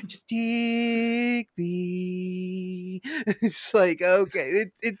just like, just Digby. It's like, okay,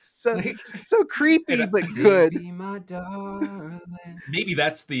 it's so creepy but good. Digby, my darling. Maybe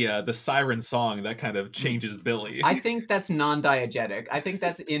that's the siren song that kind of changes Billy. I think that's non-diegetic. I think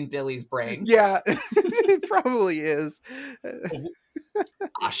that's in Billy's brain. Yeah, it probably is.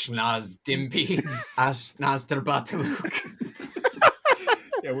 Ashnaz Dimpy, Ashnaz Terbataluk.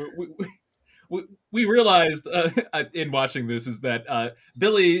 Yeah, we realized in watching this is that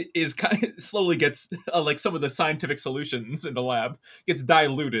Billy is slowly gets like some of the scientific solutions in the lab gets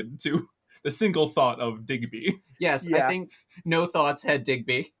diluted to the single thought of Digby. Yes, yeah. I think no thoughts had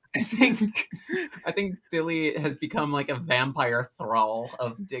Digby. I think Billy has become like a vampire thrall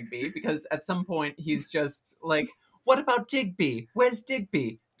of Digby, because at some point he's just like, what about Digby? Where's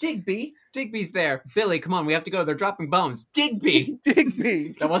Digby? Digby's there. Billy, come on, we have to go. They're dropping bombs. Digby.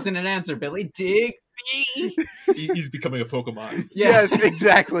 That wasn't an answer, Billy. Digby. He's becoming a Pokemon. Yes,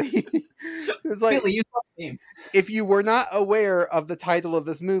 exactly. It's like, Billy, you saw the game. If you were not aware of the title of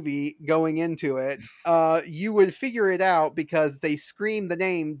this movie going into it, you would figure it out because they scream the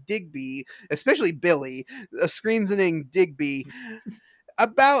name Digby, especially Billy, screams the name Digby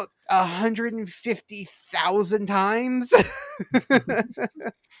about 150,000 times.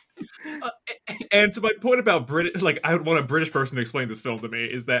 And to my point about British, like, I would want a British person to explain this film to me,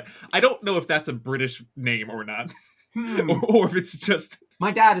 is that I don't know if that's a British name or not, or if it's just.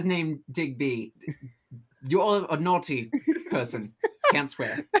 My dad is named Digby. You're a naughty person. Can't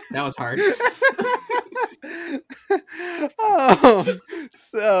swear. That was hard.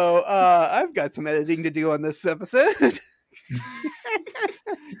 So I've got some editing to do on this episode.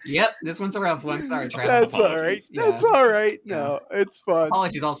 Yep, this one's a rough one. Sorry, Travis. That's all right. Yeah. That's all right. No, it's fun.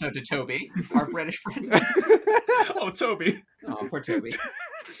 Apologies also to Toby, our British friend. Oh, Toby. Oh, poor Toby.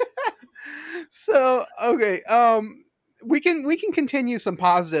 So, okay, we can continue some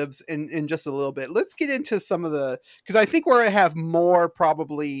positives in just a little bit. Let's get into some of the, because I think we're going to have more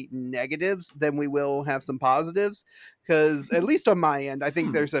probably negatives than we will have some positives, because at least on my end, I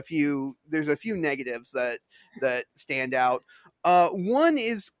think there's a few negatives that stand out. One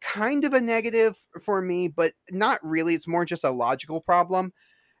is kind of a negative for me, but not really. It's more just a logical problem.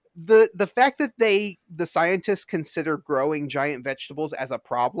 The fact that the scientists consider growing giant vegetables as a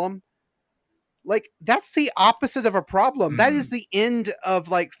problem, like that's the opposite of a problem. That is the end of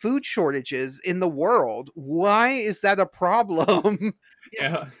like food shortages in the world. Why is that a problem?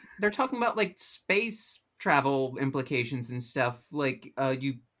 Yeah. They're talking about like space travel implications and stuff. Like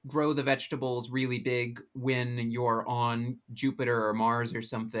you grow the vegetables really big when you're on Jupiter or Mars or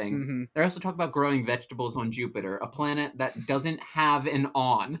something. Mhm. They're also talking about growing vegetables on Jupiter, a planet that doesn't have an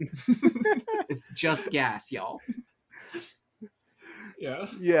on. It's just gas, y'all. Yeah.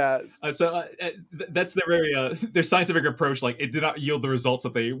 Yeah. So that's their very their scientific approach. Like it did not yield the results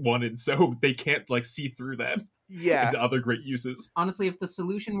that they wanted, so they can't like see through that Yeah. into other great uses. Honestly, if the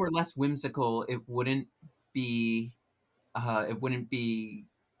solution were less whimsical, it wouldn't be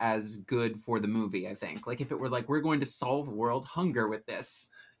as good for the movie. I think, like if it were like we're going to solve world hunger with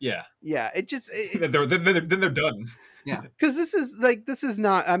this. Yeah. Yeah. It just Then they're done. Yeah. Because this is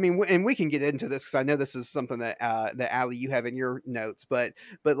not. I mean, and we can get into this because I know this is something that that Allie you have in your notes, but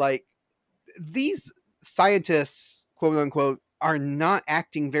like these scientists, quote unquote, are not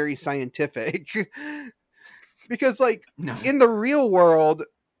acting very scientific. Because like No. in the real world,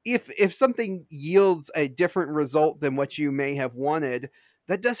 if something yields a different result than what you may have wanted,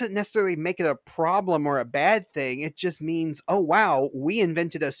 that doesn't necessarily make it a problem or a bad thing. It just means, oh wow, we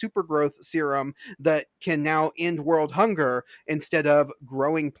invented a super growth serum that can now end world hunger instead of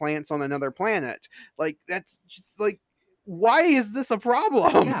growing plants on another planet. Like that's just like, why is this a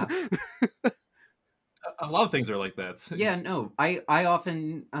problem? Yeah. A lot of things are like that. Yeah, no. I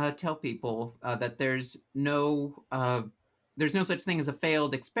often tell people that there's no such thing as a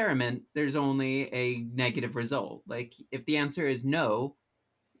failed experiment. There's only a negative result. Like if the answer is no,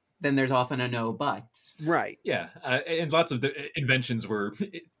 then there's often a no but. Right. Yeah, and lots of the inventions were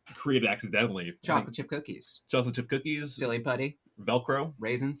created accidentally. Chocolate chip cookies, Silly putty, Velcro,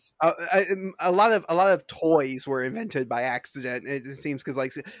 raisins. A lot of toys were invented by accident. It seems because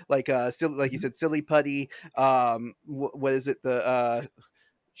like you said, silly putty. What is it? The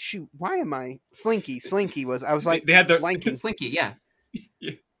shoot. Why am I Slinky was. I was like they had the Slinky. Yeah.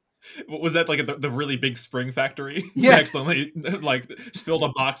 Yeah. Was that like the really big spring factory? Yes. He accidentally like spilled a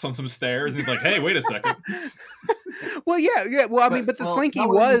box on some stairs, and he's like, "Hey, wait a second." Well, yeah. Well, I mean, but the Slinky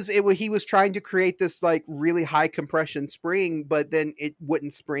he was trying to create this like really high compression spring, but then it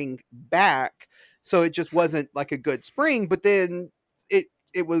wouldn't spring back, so it just wasn't like a good spring. But then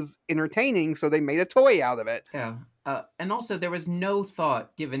it was entertaining, so they made a toy out of it. Yeah. And also, there was no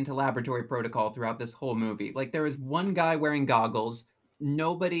thought given to laboratory protocol throughout this whole movie. Like, there was one guy wearing goggles.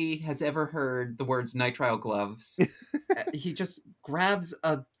 Nobody has ever heard the words nitrile gloves. He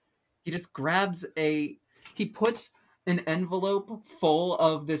puts an envelope full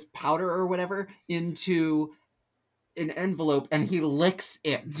of this powder or whatever into an envelope and he licks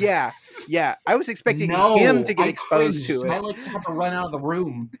it. Yeah. I was expecting him to get exposed to it. I like have to run out of the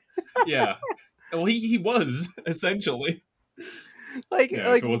room. Yeah. Well, he was essentially like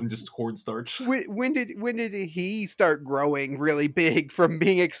if it wasn't just cornstarch. When did he start growing really big from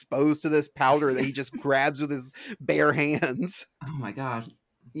being exposed to this powder that he just grabs with his bare hands? Oh my god.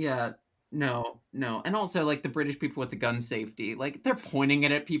 Yeah. No. And also, like, the British people with the gun safety, like, they're pointing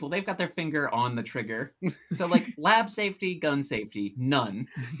it at people. They've got their finger on the trigger. So, like, lab safety, gun safety, none.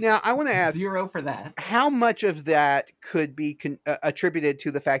 Now, I want to ask... 0 for that. How much of that could be attributed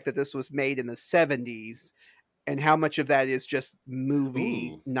to the fact that this was made in the 70s, and how much of that is just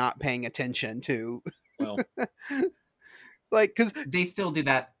movie not paying attention to? Well... Like, because they still do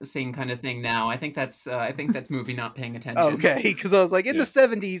that same kind of thing now. I think that's movie not paying attention. Okay, because I was like, in the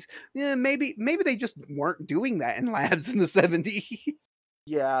 70s, maybe they just weren't doing that in labs in the 70s.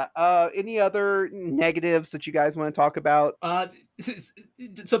 Yeah. Any other negatives that you guys want to talk about?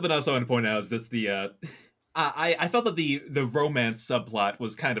 Something else I want to point out is this: I felt that the romance subplot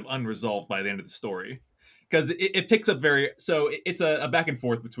was kind of unresolved by the end of the story, because it picks up it's a back and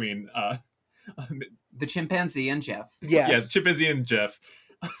forth between the chimpanzee and Jeff. Yes. Yeah, the chimpanzee and Jeff.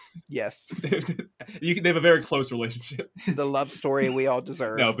 Yes. They have a very close relationship. The love story we all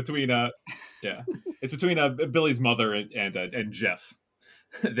deserve. No, between it's between Billy's mother and Jeff.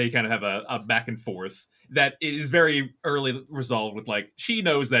 They kind of have a back and forth that is very early resolved with, like, she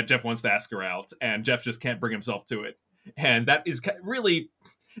knows that Jeff wants to ask her out, and Jeff just can't bring himself to it, and that is really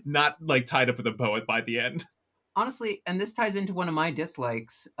not like tied up with a bow by the end. Honestly, and this ties into one of my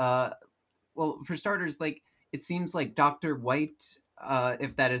dislikes. Well, for starters, like, it seems like Dr. White,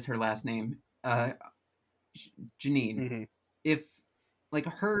 if that is her last name, Janine, if, like,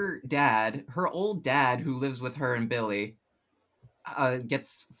 her old dad, who lives with her and Billy,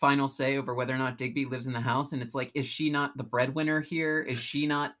 gets final say over whether or not Digby lives in the house, and it's like, is she not the breadwinner here? Is she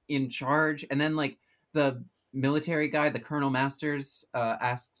not in charge? And then like the military guy, the Colonel Masters,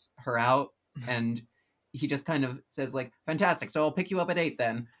 asks her out, and he just kind of says like, fantastic, so I'll pick you up at 8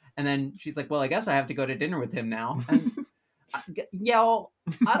 then. And then she's like, well, I guess I have to go to dinner with him now. And y'all,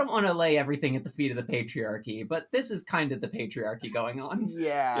 I don't want to lay everything at the feet of the patriarchy, but this is kind of the patriarchy going on.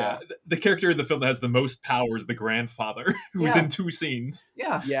 Yeah. The character in the film that has the most power is the grandfather, who's in 2 scenes.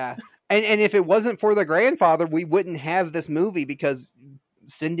 Yeah. And if it wasn't for the grandfather, we wouldn't have this movie, because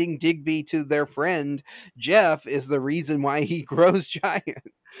sending Digby to their friend Jeff is the reason why he grows giant.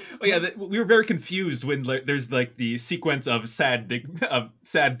 Oh yeah, we were very confused when there's like the sequence of sad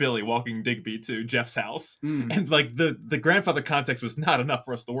Billy walking Digby to Jeff's house, and like the grandfather context was not enough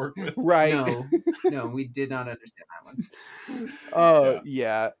for us to work with. Right? No, we did not understand that one. Oh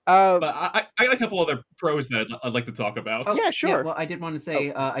yeah. But I got a couple other pros that I'd like to talk about. Oh, yeah, sure. Yeah, well, I did want to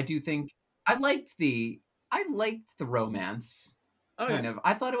say I do think I liked the romance. Kind of.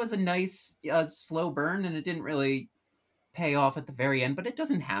 I thought it was a nice slow burn, and it didn't really pay off at the very end, but it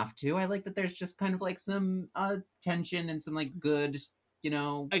doesn't have to. I like that there's just kind of like some tension and some like good,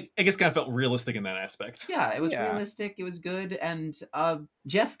 I guess kind of felt realistic in that aspect. Yeah, it was realistic, it was good, and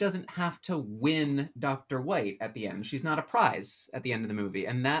Jeff doesn't have to win Dr. White at the end. She's not a prize at the end of the movie,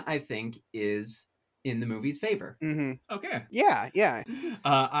 and that I think is in the movie's favor. Mm-hmm. Okay. Yeah.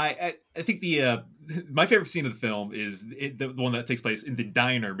 I think the my favorite scene of the film is the one that takes place in the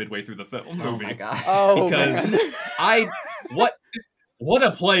diner midway through the film movie. Oh my god! Oh, because man. what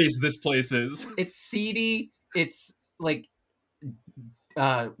a place this place is. It's seedy. It's like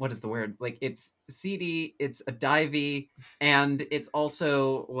what is the word? Like, it's seedy. It's a divey, and it's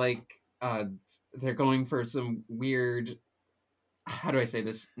also like they're going for some weird. How do I say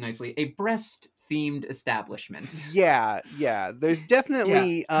this nicely? A breast themed establishment. Yeah. There's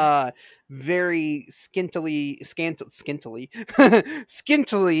definitely very skintily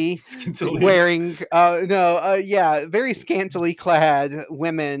wearing very scantily clad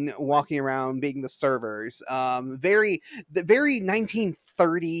women walking around being the servers. Very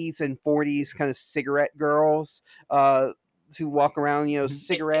 1930s and 40s kind of cigarette girls. To walk around,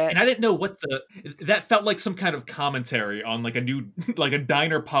 cigarette. And I didn't know that felt like some kind of commentary on like a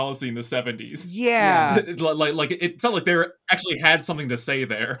diner policy in the 70s. Yeah. Like it felt like they actually had something to say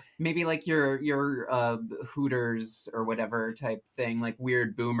there. Maybe like your Hooters or whatever type thing, like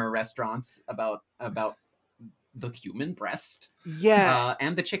weird boomer restaurants about the human breast. Yeah.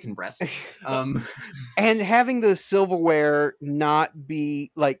 And the chicken breast. And having the silverware not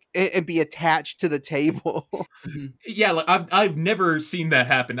be like and be attached to the table. Yeah, like I've never seen that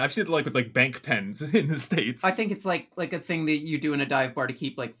happen. I've seen it like with like bank pens in the States. I think it's like a thing that you do in a dive bar to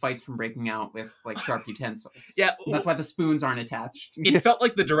keep like fights from breaking out with like sharp utensils. Yeah, that's why the spoons aren't attached. It felt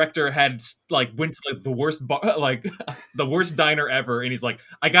like the director had like went to like the worst the worst diner ever, and he's like,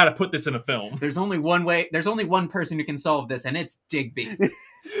 I gotta put this in a film. There's only one way. There's only one person who can solve this, and it's Digby.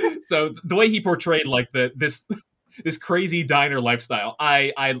 So the way he portrayed like this crazy diner lifestyle,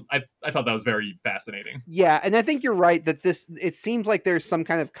 I thought that was very fascinating. Yeah, and I think you're right that it seems like there's some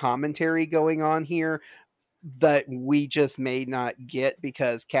kind of commentary going on here that we just may not get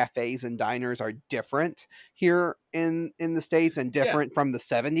because cafes and diners are different here in the States and different from the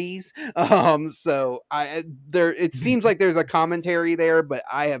 70s. So it seems like there's a commentary there, but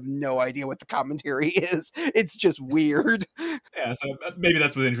I have no idea what the commentary is. It's just weird. Yeah, so maybe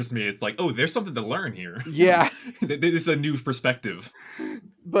that's what interests me. It's like, oh, there's something to learn here. Yeah. This is a new perspective.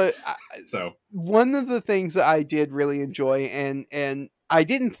 But so one of the things that I did really enjoy and I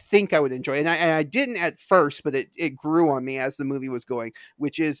didn't think I would enjoy it, and I didn't at first, but it grew on me as the movie was going,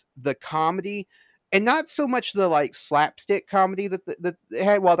 which is the comedy, and not so much the like slapstick comedy that it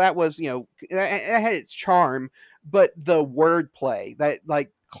had. Well, that was, it had its charm, but the wordplay, that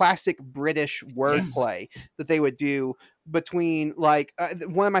like classic British wordplay that they would do between like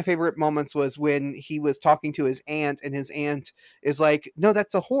one of my favorite moments was when he was talking to his aunt, and his aunt is like, no,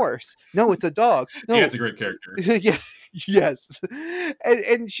 that's a horse, no, it's a dog. No. Yeah, it's a great character. Yeah. Yes.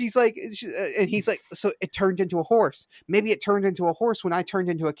 And she's like, and he's like, so it turned into a horse. Maybe it turned into a horse when I turned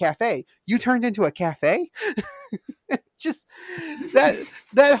into a cafe. You turned into a cafe? Just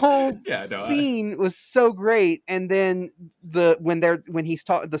that whole scene was so great. And then the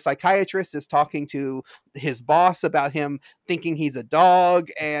psychiatrist is talking to his boss about him thinking he's a dog,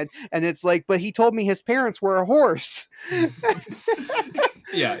 and it's like, but he told me his parents were a horse.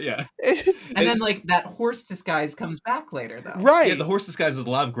 Yeah. And then like that horse disguise comes back later though. Right. Yeah, the horse disguise has a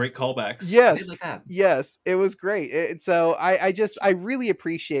lot of great callbacks. Yes. I did like that. Yes, it was great. So I really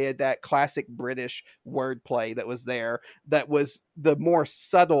appreciated that classic British wordplay that was there. That was the more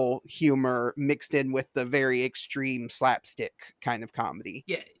subtle humor mixed in with the very extreme slapstick kind of comedy.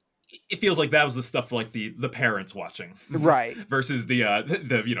 Yeah. It feels like that was the stuff for like the parents watching, Right? Versus the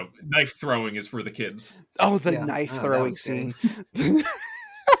knife throwing is for the kids. Oh, the knife throwing scene. The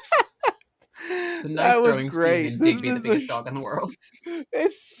knife throwing great. scene in Digby, the biggest dog in the world.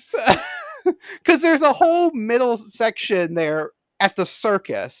 It's because there's a whole middle section there at the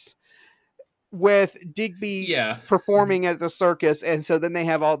circus with Digby performing at the circus, and so then they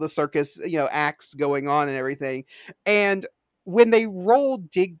have all the circus acts going on and everything, and when they roll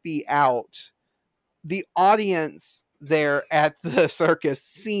Digby out, the audience there at the circus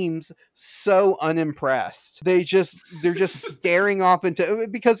seems so unimpressed. They're just staring off into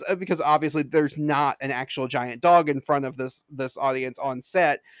because obviously there's not an actual giant dog in front of this audience on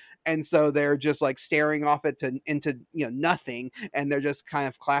set. And so they're just like staring off into nothing, and they're just kind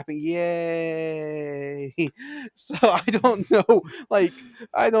of clapping, yay. So I don't know,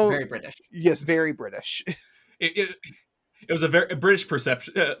 very British. Yes, very British. It was a very British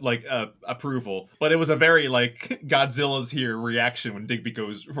perception, approval, but it was a very Godzilla's here reaction when Digby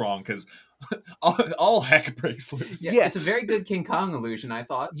goes wrong because all heck breaks loose. Yeah, it's a very good King Kong illusion, I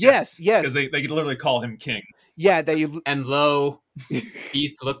thought. Yes, because they could literally call him king. Yeah, and lo,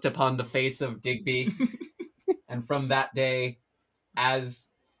 Beast looked upon the face of Digby, and from that day, as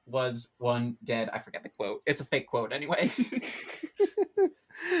was one dead. I forget the quote. It's a fake quote anyway.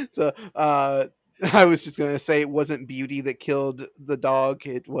 So, I was just going to say it wasn't Beauty that killed the dog.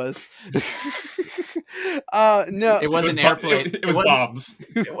 It was no. It wasn't airplane. It was bombs.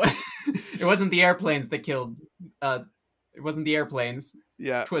 It wasn't the airplanes that killed. It wasn't the airplanes.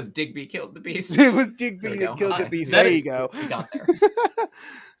 Yeah. It was Digby killed the beast. It was Digby that killed the beast. There you go. We got there.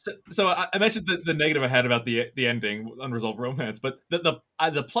 So I mentioned the negative I had about the ending, Unresolved Romance, but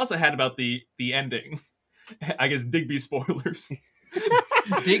the plus I had about the ending, I guess Digby spoilers.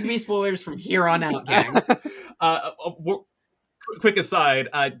 Digby spoilers from here on out, gang. Quick aside,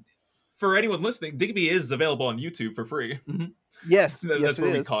 for anyone listening, Digby is available on YouTube for free. Mm-hmm. Yes, that's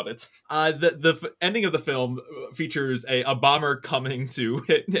where we caught it. The ending of the film features a bomber coming to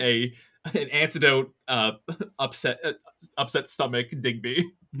hit an antidote upset stomach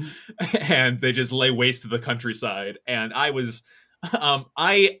Digby, and they just lay waste to the countryside. And I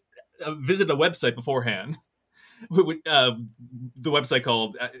visited a website beforehand. The website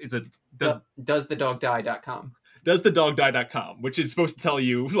called doesthedogdie.com. doesthedogdie.com, which is supposed to tell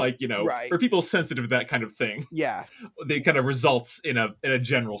you right. for people sensitive to that kind of thing. Yeah, they kind of results in a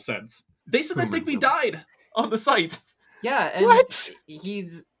general sense. They said that Digby died on the site. Yeah, and what?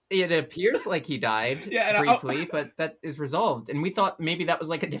 It appears like he died briefly, but that is resolved. And we thought maybe that was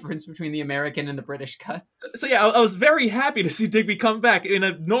like a difference between the American and the British cut. So yeah, I was very happy to see Digby come back. In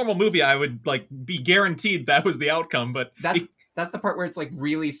a normal movie, I would be guaranteed that was the outcome, but that's the part where it's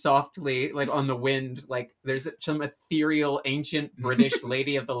really softly, on the wind, there's some ethereal ancient British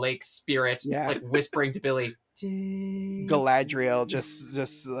Lady of the Lake spirit, whispering to Billy. Galadriel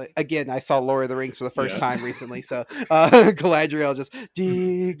just again, I saw Lord of the Rings for the first time recently, so Galadriel just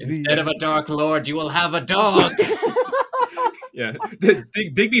instead of a dark lord, you will have a dog. Yeah,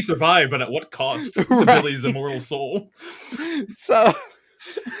 Digby survived, but at what cost to Billy's immortal soul? So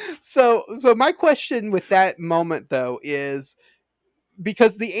my question with that moment though is,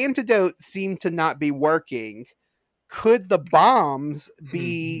 because the antidote seemed to not be working, could the bombs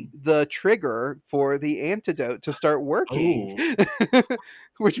be the trigger for the antidote to start working?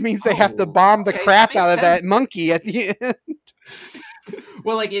 Which means they have to bomb the crap out of that monkey at the end.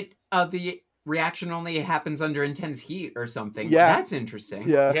 Well, the reaction only happens under intense heat or something. Yeah. That's interesting.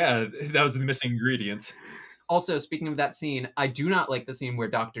 Yeah, that was the missing ingredient. Also, speaking of that scene, I do not like the scene where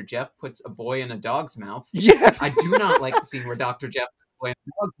Dr. Jeff puts a boy in a dog's mouth. Yeah. I do not like the scene where Dr. Jeff puts a boy in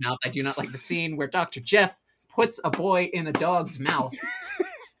a dog's mouth. I do not like the scene where Dr. Jeff puts a boy in a dog's mouth.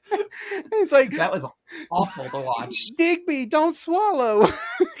 It's like, that was awful to watch. Digby, don't swallow.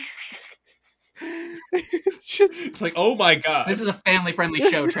 It's like, oh my god, this is a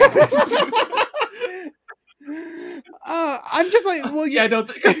family-friendly show, Travis. I'm just like, well, yeah, no.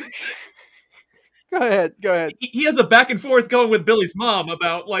 Go ahead. He has a back and forth going with Billy's mom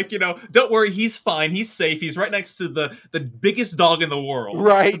about don't worry, he's fine, he's safe, he's right next to the biggest dog in the world.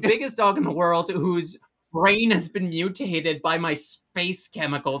 Right. The biggest dog in the world whose brain has been mutated by my space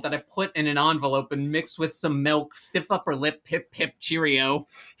chemical that I put in an envelope and mixed with some milk. Stiff upper lip, pip pip, cheerio.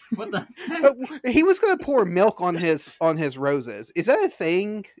 What the heck? He was gonna pour milk on his roses. Is that a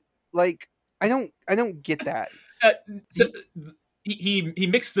thing? Like, I don't get that. So he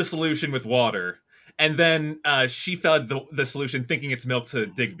mixed the solution with water, and then she fed the solution thinking it's milk to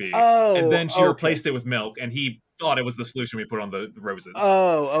Digby. Oh, and then she okay. replaced it with milk, and he thought it was the solution we put on the roses.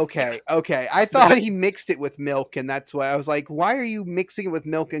 Oh, okay. I thought he mixed it with milk, and that's why I was like, why are you mixing it with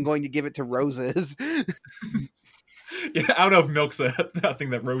milk and going to give it to roses? Yeah, I don't know if milk's a thing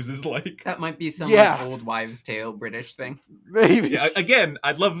that roses like. That might be some Yeah. like, old wives' tale British thing. Maybe. Yeah, again,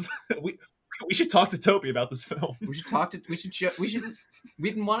 I'd love we should talk to Toby about this film. We should talk to.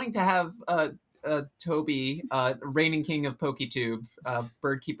 We've been wanting to have Toby, reigning king of PokeTube,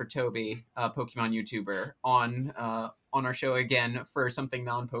 Birdkeeper Toby, Pokemon YouTuber, on our show again for something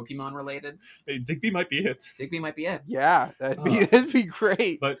non-Pokemon related. Hey, Digby might be it. Digby might be it. Yeah, that'd be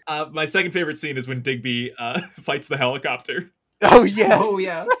great. But my second favorite scene is when Digby fights the helicopter. Oh yes. Oh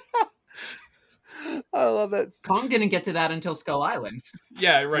yeah. I love that. Kong didn't get to that until Skull Island.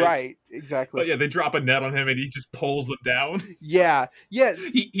 Yeah, right. Right, exactly. But yeah, they drop a net on him and he just pulls them down. Yeah, yes.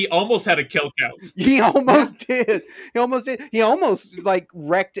 He almost had a kill count. He almost did. He almost did. He almost like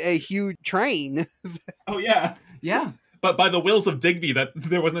wrecked a huge train. Oh yeah. Yeah. But by the wills of Digby, that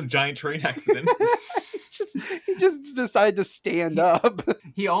there wasn't a giant train accident. he just decided to stand up.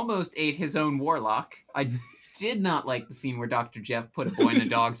 He almost ate his own warlock. I did not like the scene where Dr. Jeff put a boy in a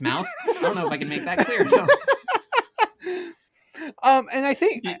dog's mouth. I don't know if I can make that clear. No. And I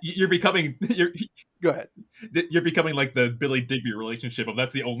think you're becoming go ahead. You're becoming like the Billy Digby relationship of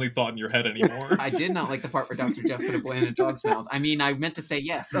that's the only thought in your head anymore. I did not like the part where Dr. Jeff put a boy in a dog's mouth. I mean, I meant to say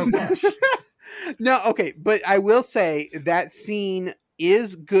yes. Oh gosh. No, okay, but I will say that scene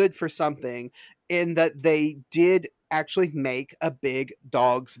is good for something in that they did actually make a big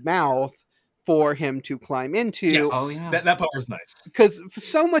dog's mouth for him to climb into. Yes. Oh yeah. That part was nice. Because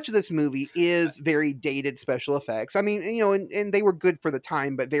so much of this movie is very dated special effects. I mean, you know, and they were good for the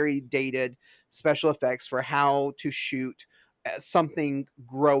time, but very dated special effects for how to shoot something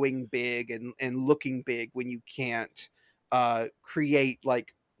growing big and looking big when you can't create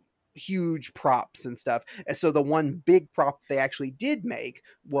like huge props and stuff. And so the one big prop they actually did make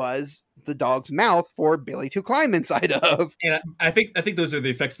was the dog's mouth for Billy to climb inside of. And I think those are the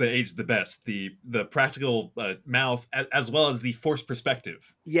effects that aged the best. The practical mouth as well as the forced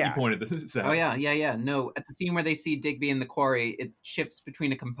perspective. Yeah. You pointed this out. Oh yeah. No, at the scene where they see Digby in the quarry, it shifts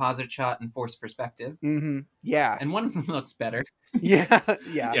between a composite shot and forced perspective. Mm-hmm. Yeah. And one of them looks better. Yeah.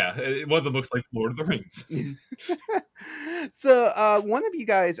 Yeah, one of them looks like Lord of the Rings. So one of you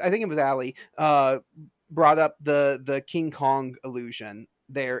guys, I think it was Allie, brought up the King Kong illusion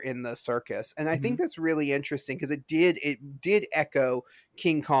there in the circus, and I think that's really interesting because it did echo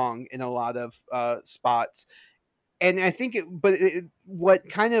King Kong in a lot of spots. And I think what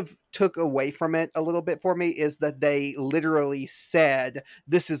kind of took away from it a little bit for me is that they literally said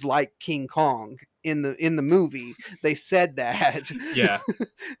this is like King Kong in the movie. They said that. Yeah.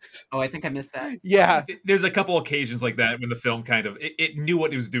 Oh, I think I missed that. Yeah. There's a couple occasions like that when the film kind of it knew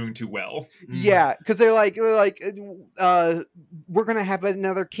what it was doing too well. Yeah, because they're like we're gonna have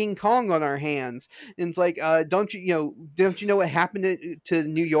another King Kong on our hands, and it's like don't you know what happened to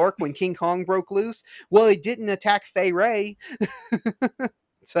New York when King Kong broke loose? Well, it didn't attack Fay Ray.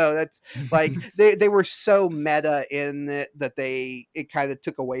 So that's like they were so meta in it that it kind of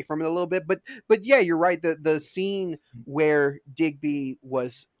took away from it a little bit. But yeah, you're right. The scene where Digby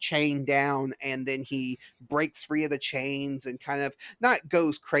was chained down and then he breaks free of the chains and kind of not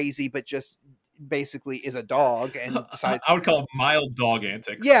goes crazy, but just basically is a dog and decides. I would call it mild dog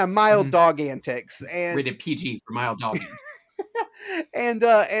antics. Yeah, mild dog antics. And rated PG for mild dog. and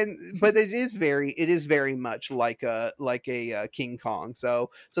but it is very much like a King Kong. So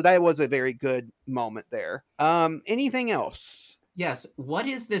that was a very good moment there. Anything else? Yes. What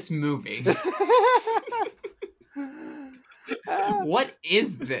is this movie? What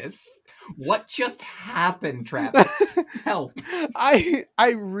is this? What just happened, Travis? Help.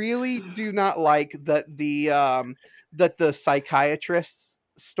 I really do not like that the psychiatrist's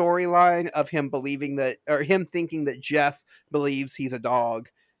storyline of him believing that, or him thinking that Jeff believes he's a dog,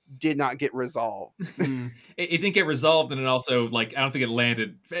 did not get resolved. It didn't get resolved, and it also, like, I don't think it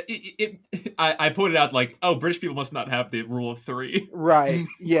landed. I pointed out, like, oh, British people must not have the rule of three. Right,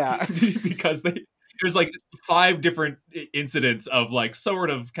 yeah. Because there's, like, 5 different incidents of, like,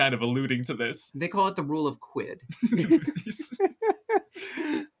 sort of kind of alluding to this. They call it the rule of quid.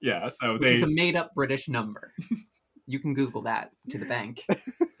 Yeah, so which is a made-up British number. You can Google that to the bank.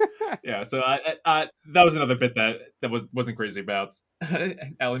 Yeah, so that was another bit that wasn't crazy about.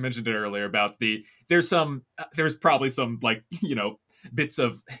 Allie mentioned it earlier about there's probably some like bits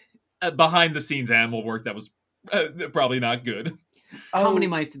of behind the scenes animal work that was probably not good. How many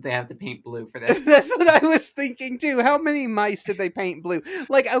mice did they have to paint blue for this? That's what I was thinking too. How many mice did they paint blue?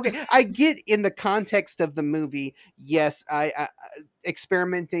 Like, okay, I get in the context of the movie. Yes, I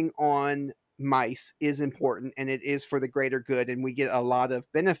experimenting on mice is important and it is for the greater good, and we get a lot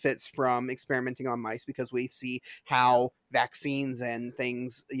of benefits from experimenting on mice because we see how vaccines and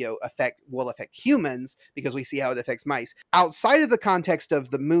things will affect humans because we see how it affects mice. Outside of the context of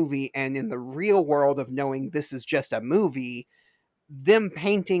the movie and in the real world of knowing this is just a movie, them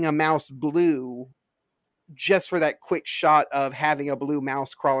painting a mouse blue just for that quick shot of having a blue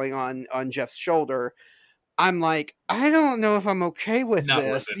mouse crawling on Jeff's shoulder, I'm like, I don't know if I'm okay with Not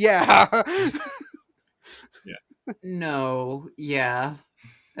this. worth it. Yeah. No, yeah.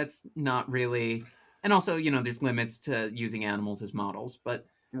 That's not really. And also, there's limits to using animals as models, but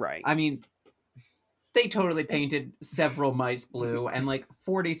Right. I mean, they totally painted several mice blue, and like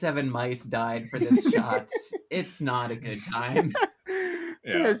 47 mice died for this shot. It's not a good time.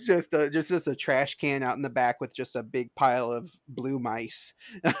 Yeah. There's just a trash can out in the back with just a big pile of blue mice.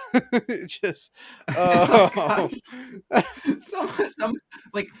 Just some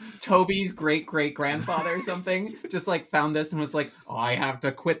like Toby's great grandfather or something just like found this and was like, oh, I have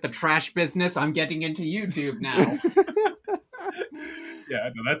to quit the trash business. I'm getting into YouTube now. Yeah,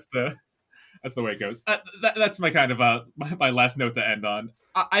 no, that's the way it goes. That's my kind of my last note to end on.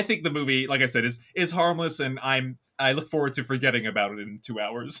 I think the movie, like I said, is harmless, and I look forward to forgetting about it in 2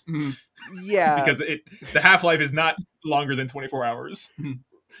 hours. Yeah, because the half-life is not longer than 24 hours.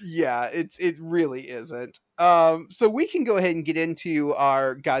 Yeah, it really isn't. So we can go ahead and get into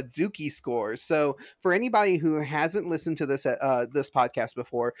our Godzuki scores. So for anybody who hasn't listened to this podcast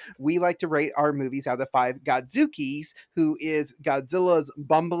before, we like to rate our movies out of 5 Godzukis, who is Godzilla's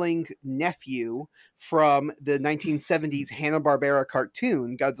bumbling nephew from the 1970s Hanna-Barbera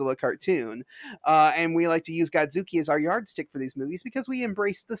cartoon, Godzilla cartoon. And we like to use Godzuki as our yardstick for these movies because we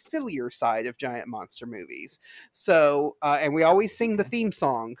embrace the sillier side of giant monster movies. So, and we always sing the theme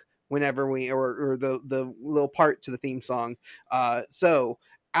song whenever or the little part to the theme song. So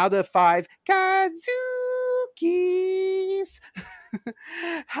out of 5 Godzukis,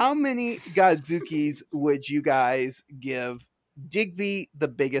 how many Godzukis would you guys give Digby, the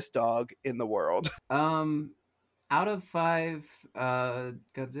biggest dog in the world? Out of 5,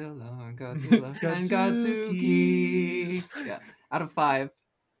 Godzilla, and Godzukis. Yeah, out of 5,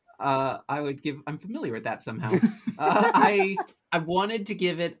 I would give. I'm familiar with that somehow. I wanted to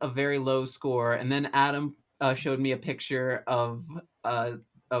give it a very low score, and then Adam showed me a picture of a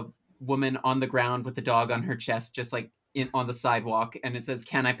woman on the ground with the dog on her chest, just like on the sidewalk, and it says,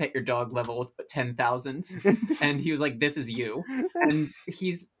 "Can I pet your dog?" level 10,000, and he was like, "This is you," and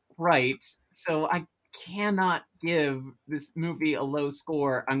he's right. So I cannot give this movie a low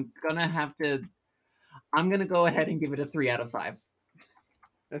score. I'm gonna go ahead and give it a 3 out of 5.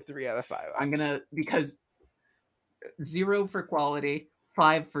 A 3 out of 5. Because 0 for quality,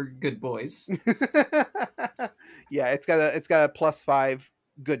 5 for good boys. Yeah, it's got a +5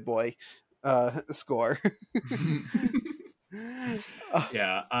 good boy score.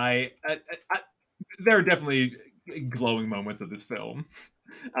 Yeah, I there are definitely glowing moments of this film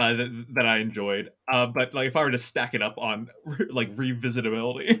that I enjoyed. But like, if I were to stack it up on like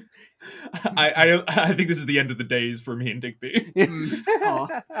revisitability, I think this is the end of the days for me and Digby.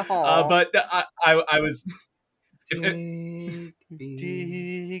 But I was. If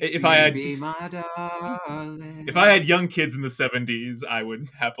I had young kids in the 70s, I would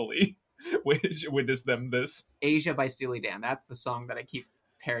happily witness them this. Asia by Steely Dan. That's the song that I keep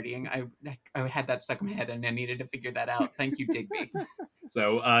parodying. I had that stuck in my head and I needed to figure that out. Thank you, Digby.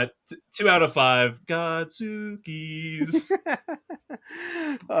 So 2 out of 5 Godzukis.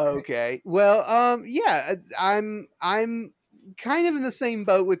 Okay. Well, yeah, I'm kind of in the same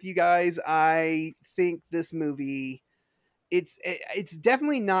boat with you guys. I think this movie, it's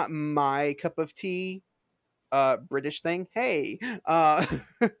definitely not my cup of tea. British thing. Hey.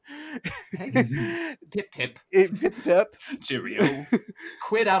 Hey. Pip pip. Pip pip. Cheerio.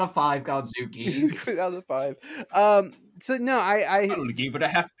 Quit out of 5 Godzukis. Quit out of 5. So no, I only gave it a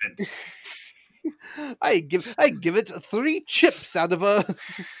halfpence. I give it 3 chips out of a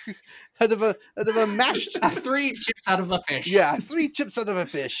mashed 3 chips out of a fish. Yeah, 3 chips out of a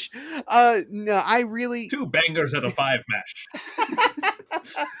fish. No, I really 2 bangers out of 5 mash.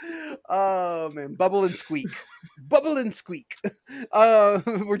 Oh man, bubble and squeak.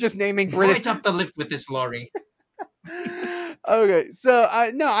 We're just naming British. Right up the lift with this lorry. Okay, so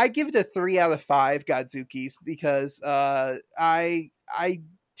I give it a 3 out of 5 Godzukis because I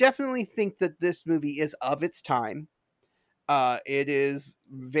definitely think that this movie is of its time. It is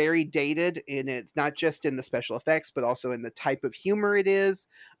very dated, and it's not just in the special effects, but also in the type of humor it is.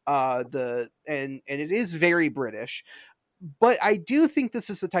 And it is very British. But I do think this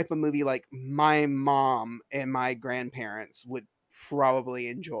is the type of movie like my mom and my grandparents would probably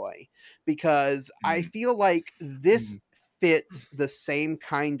enjoy, because I feel like this fits the same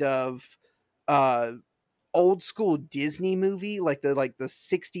kind of uh old school Disney movie, like the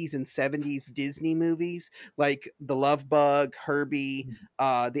 60s and 70s Disney movies, like The Love Bug, Herbie,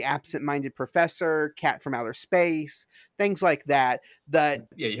 The Absent-Minded Professor, Cat from Outer Space, things like that. Yeah,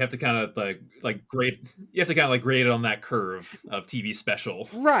 you have to kind of like grade. You have to kind of like grade it on that curve of TV special,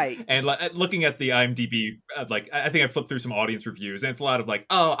 right? And looking at the IMDb, I think I flipped through some audience reviews, and it's a lot of like,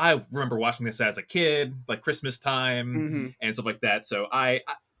 oh, I remember watching this as a kid, like Christmas time and stuff like that. So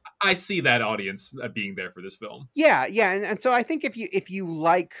I see that audience being there for this film. Yeah, and so I think if you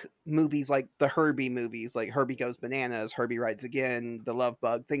like movies like the Herbie movies, like Herbie Goes Bananas, Herbie Rides Again, The Love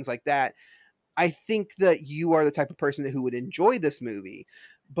Bug, things like that, I think that you are the type of person who would enjoy this movie.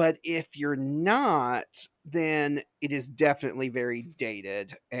 But if you're not, then it is definitely very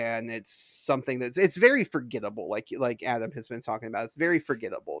dated, and it's something it's very forgettable. Like Adam has been talking about, it's very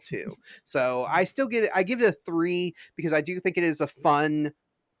forgettable too. So I give it a 3 because I do think it is a fun,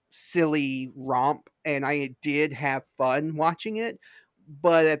 silly romp, and I did have fun watching it,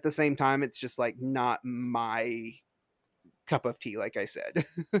 but at the same time it's just like not my cup of tea, like I said.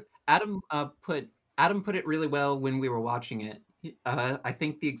 Adam put it really well when we were watching it. I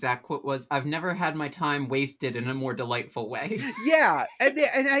think the exact quote was, "I've never had my time wasted in a more delightful way." Yeah,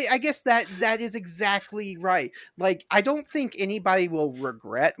 and I guess that is exactly right. Like, I don't think anybody will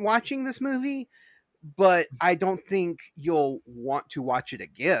regret watching this movie, but I don't think you'll want to watch it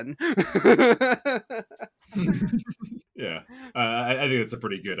again. Yeah, I think it's a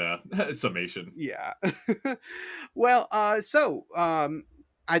pretty good summation. Yeah. Well,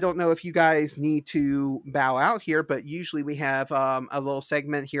 I don't know if you guys need to bow out here, but usually we have a little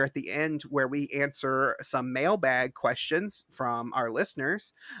segment here at the end where we answer some mailbag questions from our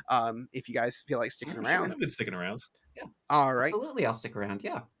listeners. If you guys feel like sticking around. I've been sticking around. Yeah. All right. Absolutely, I'll stick around.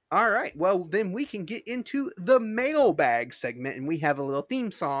 Yeah. All right. Well, then we can get into the mailbag segment, and we have a little theme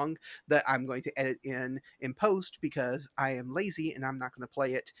song that I'm going to edit in post because I am lazy and I'm not going to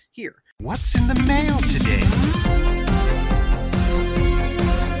play it here. What's in the mail today?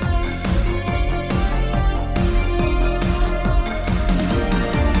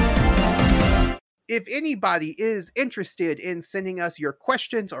 If anybody is interested in sending us your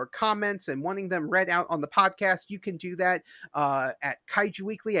questions or comments and wanting them read out on the podcast, you can do that at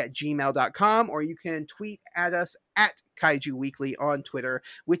kaijuweekly@gmail.com, or you can tweet at us at Kaiju Weekly on Twitter,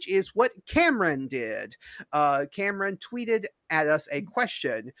 which is what Cameron did. Cameron tweeted at us a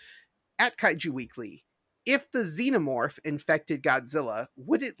question at Kaiju Weekly. If the xenomorph infected Godzilla,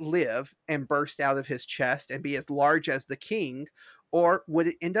 would it live and burst out of his chest and be as large as the king? Or would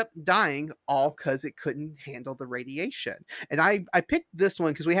it end up dying all because it couldn't handle the radiation? And I picked this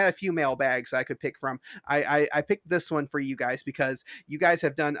one because we had a few mailbags I could pick from. I picked this one for you guys because you guys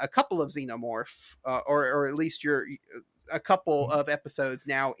have done a couple of Xenomorph, or at least a couple of episodes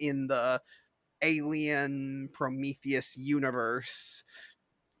now in the Alien Prometheus universe.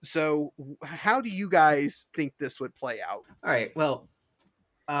 So how do you guys think this would play out? All right. Well,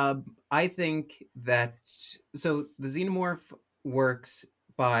 I think that the Xenomorph works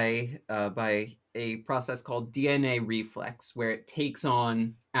by a process called DNA reflex, where it takes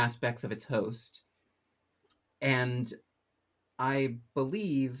on aspects of its host. And I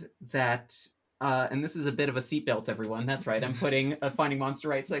believe that, and this is a bit of a seatbelt, everyone. That's right. I'm putting a Finding Monster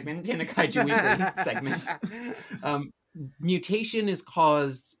Right segment in a Kaiju Weekly segment. Mutation is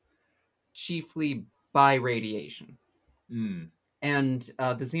caused chiefly by radiation. And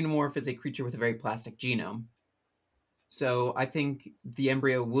the Xenomorph is a creature with a very plastic genome. So I think the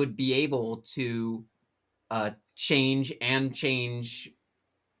embryo would be able to change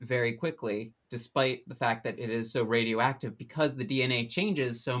very quickly, despite the fact that it is so radioactive. Because the DNA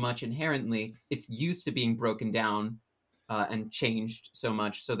changes so much inherently, it's used to being broken down and changed so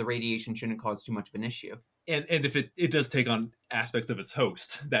much, so the radiation shouldn't cause too much of an issue. And if it does take on aspects of its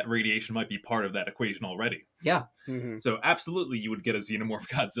host, that radiation might be part of that equation already. Yeah. Mm-hmm. So absolutely you would get a Xenomorph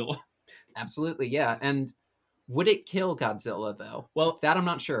Godzilla. Absolutely, yeah. And would it kill Godzilla, though? Well, that I'm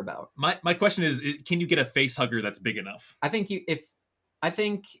not sure about. My question is, can you get a face hugger that's big enough? I think it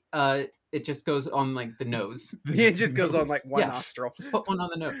just goes on like the nose. It just goes on like one Yeah. nostril. Just put one on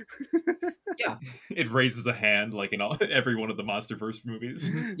the nose. Yeah. It raises a hand like in every one of the MonsterVerse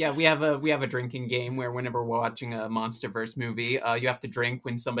movies. Yeah, we have a drinking game where whenever we're watching a MonsterVerse movie, you have to drink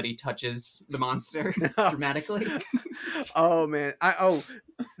when somebody touches the monster dramatically. Oh man,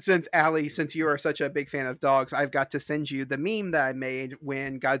 since Allie, since you are such a big fan of dogs, I've got to send you the meme that I made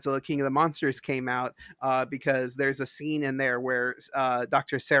when Godzilla King of the Monsters came out, because there's a scene in there where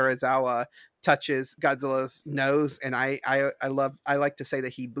Dr. Serizawa touches Godzilla's nose, and I like to say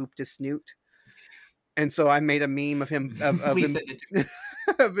that he booped his snoot. And so I made a meme of him of Please him, send it to me.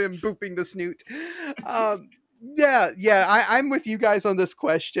 of him booping the snoot. Yeah, I'm with you guys on this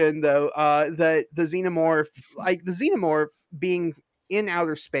question though. The xenomorph being in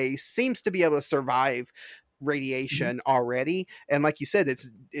outer space seems to be able to survive radiation already, and like you said,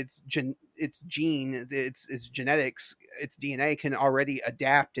 its genetics, its DNA can already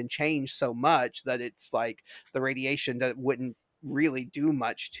adapt and change so much that it's like the radiation that wouldn't really do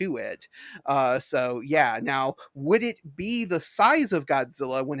much to it. So yeah, now would it be the size of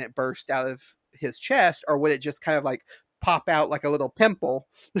Godzilla when it burst out of his chest, or would it just kind of like pop out like a little pimple?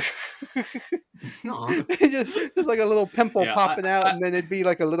 just like a little pimple popping out, and then it'd be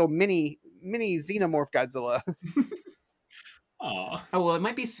like a little mini xenomorph Godzilla. Aww. Oh, well, it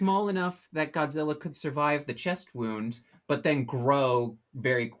might be small enough that Godzilla could survive the chest wound, but then grow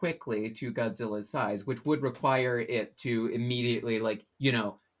very quickly to Godzilla's size, which would require it to immediately, like,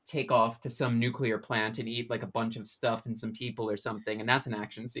 take off to some nuclear plant and eat like a bunch of stuff and some people or something, and that's an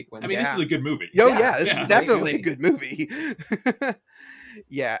action sequence. I mean, this is a good movie. This is definitely a good movie.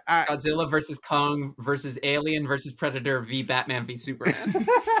 Yeah, Godzilla versus Kong versus Alien versus Predator v Batman v Superman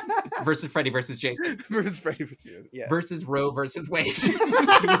versus Freddy versus Jason versus Roe versus Wade.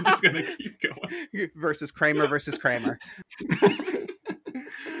 We're just gonna keep going. Versus Kramer versus Kramer.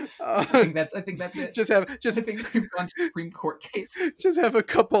 I think that's it. I think we've gone to Supreme Court cases. Just have a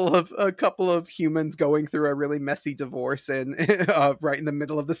couple of humans going through a really messy divorce, and right in the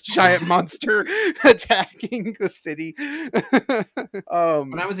middle of this giant monster attacking the city.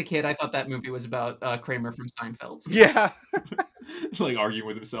 When I was a kid, I thought that movie was about Kramer from Seinfeld. Yeah, like arguing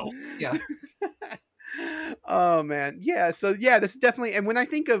with himself. Yeah. Oh man, yeah. So yeah, this is definitely. And when I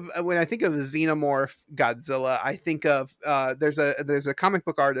think of Xenomorph Godzilla, I think of there's a comic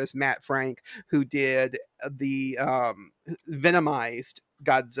book artist, Matt Frank, who did the Venomized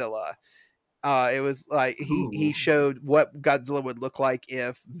Godzilla. It was like he showed what Godzilla would look like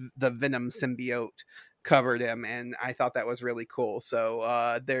if the Venom symbiote covered him, and I thought that was really cool.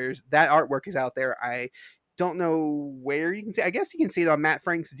 So there's that artwork is out there. I don't know where you can see. I guess you can see it on Matt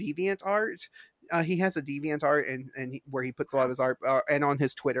Frank's DeviantArt. He has a DeviantArt and where he puts a lot of his art, and on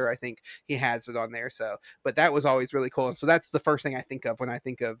his Twitter, I think he has it on there. So, but that was always really cool. And so that's the first thing I think of when I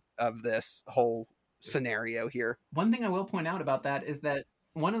think of this whole scenario here. One thing I will point out about that is that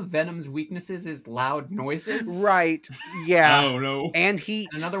one of Venom's weaknesses is loud noises. Right. Yeah. Oh no. And heat.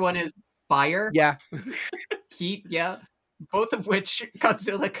 And another one is fire. Yeah. Heat. Yeah. Both of which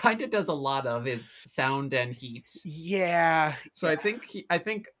Godzilla kind of does a lot of is sound and heat. Yeah. So I think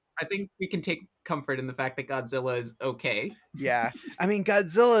we can take comfort in the fact that Godzilla is okay. Yeah. I mean,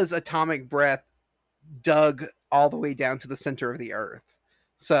 Godzilla's atomic breath dug all the way down to the center of the earth.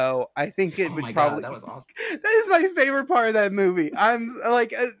 So I think it would probably. God, that was awesome. That is my favorite part of that movie. I'm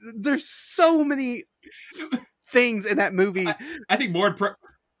like, there's so many things in that movie. I think more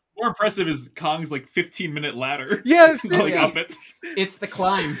impressive is Kong's like 15-minute ladder. Yes, up it. It's the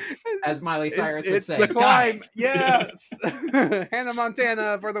climb, as Miley Cyrus would say. It's the climb. Die. Yes, Hannah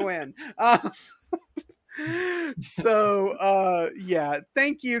Montana for the win. Yeah,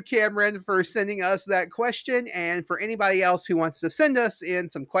 thank you, Cameron, for sending us that question, and for anybody else who wants to send us in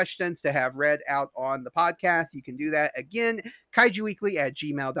some questions to have read out on the podcast, you can do that again,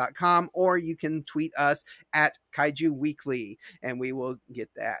 kaijuweekly@gmail.com, or you can tweet us at kaijuweekly, and we will get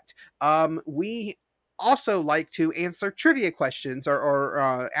that. We also like to answer trivia questions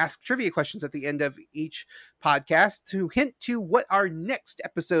or ask trivia questions at the end of each podcast to hint to what our next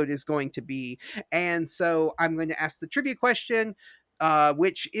episode is going to be. And so I'm going to ask the trivia question,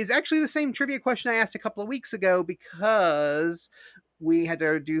 which is actually the same trivia question I asked a couple of weeks ago, because we had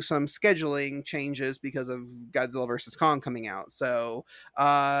to do some scheduling changes because of Godzilla vs. Kong coming out. So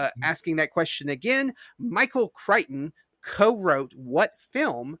asking that question again, Michael Crichton co-wrote what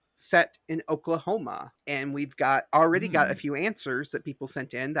film set in Oklahoma? And we've already got a few answers that people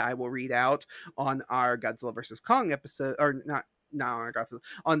sent in that I will read out on our Godzilla vs. Kong episode, or not on our Godzilla,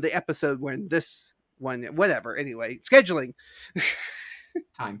 on the episode when this one, whatever. Anyway, scheduling.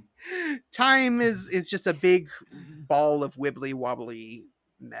 Time is just a big ball of wibbly wobbly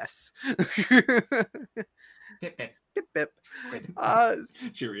mess. Pip pip. Pip pip.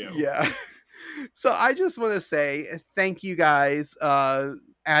 Cheerio. Yeah. So I just want to say thank you guys,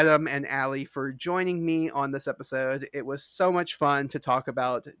 Adam and Allie, for joining me on this episode. It was so much fun to talk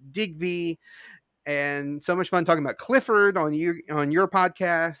about Digby, and so much fun talking about Clifford on your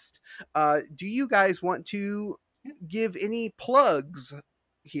podcast. Do you guys want to give any plugs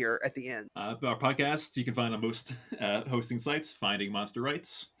here at the end? Our podcast you can find on most hosting sites, Finding Monster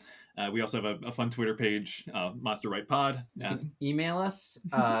Rights. We also have a fun Twitter page, Monster Right Pod. You can email us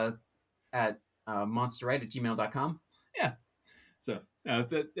at monsterright@gmail.com. Yeah. So, I'm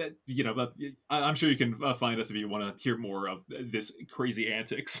sure you can find us if you want to hear more of this crazy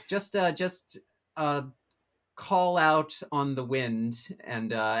antics. Just call out on the wind,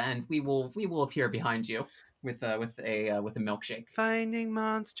 and we will appear behind you with a milkshake. Finding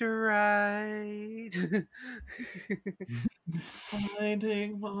Monster Right.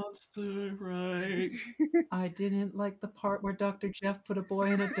 Finding Monster Right. I didn't like the part where Dr. Jeff put a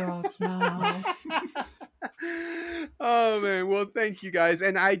boy in a dog's mouth. Oh man, well thank you guys,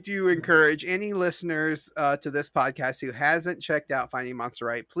 and I do encourage any listeners to this podcast who hasn't checked out Finding Monster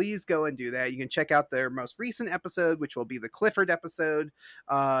Right, please go and do that. You can check out their most recent episode, which will be the Clifford episode,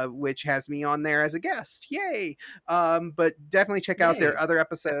 which has me on there as a guest. Yay! But definitely check out their other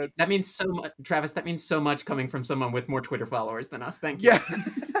episodes. That means so much, Travis. That means so much coming from someone with more Twitter followers than us. Thank you. Yeah.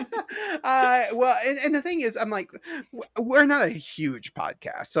 Well, and the thing is, I'm like, we're not a huge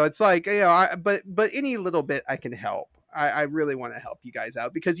podcast, so it's like, but any little bit I can help. I really want to help you guys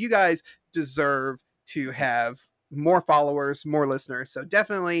out because you guys deserve to have more followers, more listeners. So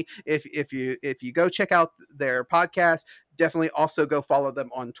definitely, if you go check out their podcast, definitely also go follow them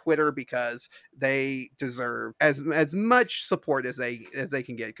on Twitter because they deserve as much support as they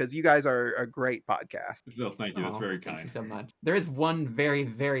can get, because you guys are a great podcast. Well, thank you. That's very kind. Thank you so much. There is one very,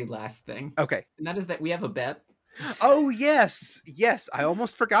 very last thing. Okay. And that is that we have a bet. Oh yes. I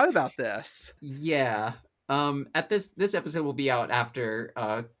almost forgot about this. Yeah. At this episode will be out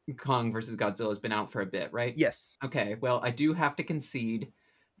after Kong versus Godzilla has been out for a bit, right? Yes. Okay. Well, I do have to concede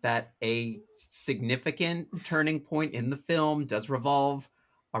that a significant turning point in the film does revolve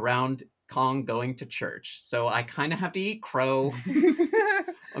around Kong going to church. So I kind of have to eat crow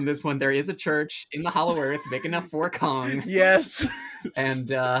on this one. There is a church in the Hollow Earth big enough for Kong. Yes. And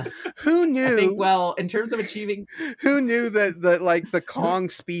who knew? I think, well, in terms of achieving, who knew that like the Kong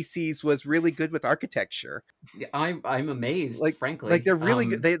species was really good with architecture? I'm amazed, like, frankly. Like they're really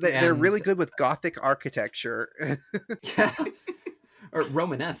good. They're really good with Gothic architecture. Yeah. Or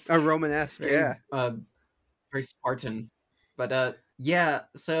Romanesque. Romanesque, very, yeah. Very Spartan. But yeah,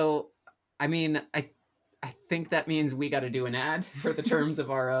 so I mean, I think that means we got to do an ad for the terms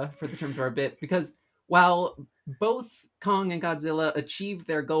of our bit, because while both Kong and Godzilla achieve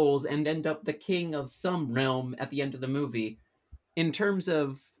their goals and end up the king of some realm at the end of the movie, in terms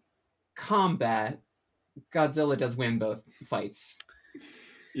of combat, Godzilla does win both fights.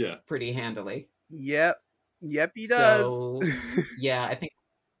 Yeah. Pretty handily. Yep, he does. So, yeah, I think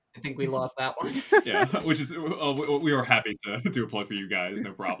we lost that one. Yeah, which is we are happy to do a plug for you guys,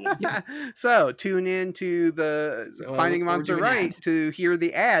 no problem. Yeah. So tune in to the Finding Monster Right to hear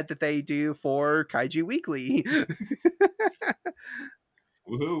the ad that they do for Kaiju Weekly.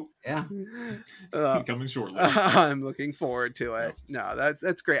 Woohoo! Yeah, coming shortly. I'm looking forward to it. No,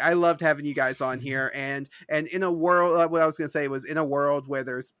 that's great. I loved having you guys on here, and in a world, what I was going to say was, in a world where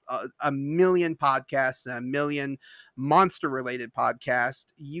there's a million podcasts and a million monster-related podcasts,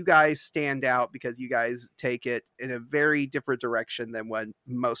 you guys stand out because you guys take it in a very different direction than what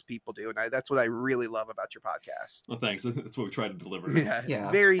most people do, and that's what I really love about your podcast. Well, thanks. That's what we try to deliver. Yeah.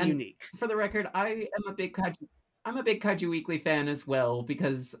 Very and unique. For the record, I'm a big Kaiju Weekly fan as well,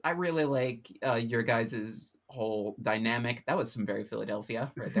 because I really like your guys' whole dynamic. That was some very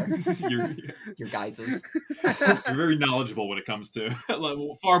Philadelphia right there. Your guys's. You're very knowledgeable when it comes to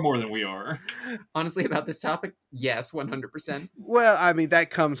far more than we are. Honestly, about this topic, yes, 100%. Well, I mean, that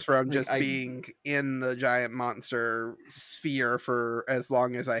comes from just being in the giant monster sphere for as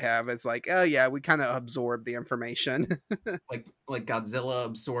long as I have. It's like, oh yeah, we kind of absorb the information. like Godzilla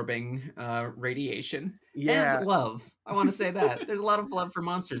absorbing radiation. Yeah. And love. I want to say that. There's a lot of love for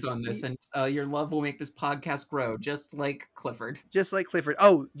monsters on this, and your love will make this podcast grow, just like Clifford. Just like Clifford.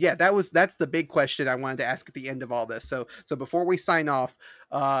 Oh, yeah, that's the big question I wanted to ask at the end of all this. So before we sign off,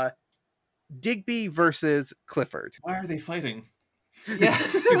 Digby versus Clifford. Why are they fighting? Yeah.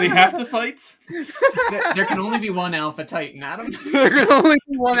 Do they have to fight? There can only be one Alpha Titan, Adam. There can only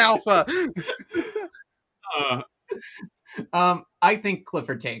be one Alpha. I think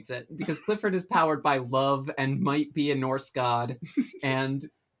Clifford takes it, because Clifford is powered by love and might be a Norse god, and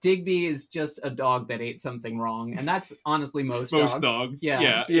Digby is just a dog that ate something wrong, and that's honestly most dogs.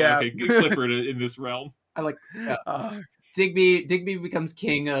 Yeah. Okay, Clifford in this realm. I like Digby becomes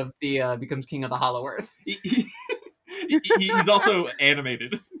king of the Hollow Earth. He's also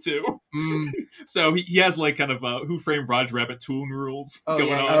animated too, so he has like kind of Who Framed Roger Rabbit toon rules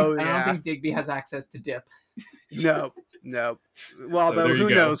going on. I don't think Digby has access to dip. No. Well, though,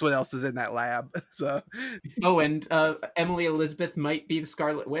 who knows what else is in that lab? So. Oh, and Emily Elizabeth might be the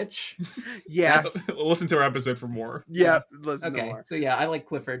Scarlet Witch. Yes. Listen to our episode for more. Yeah. Listen to more. So yeah, I like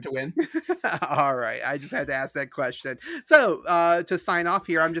Clifford to win. All right. I just had to ask that question. So to sign off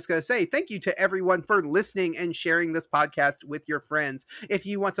here, I'm just going to say thank you to everyone for listening and sharing this podcast with your friends. If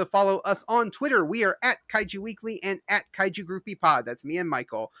you want to follow us on Twitter, we are at Kaiju Weekly and at Kaiju Groupie Pod. That's me and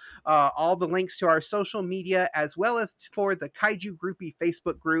Michael. All the links to our social media, as well as for the Kaiju Groupie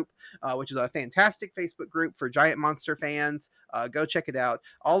Facebook group, which is a fantastic Facebook group for giant monster fans. Go check it out.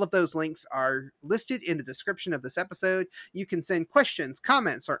 All of those links are listed in the description of this episode. You can send questions,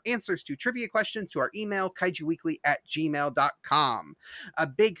 comments, or answers to trivia questions to our email, kaijuweekly@gmail.com. A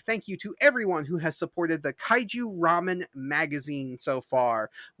big thank you to everyone who has supported the Kaiju Ramen magazine so far.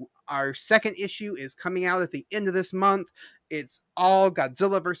 Our second issue is coming out at the end of this month. It's all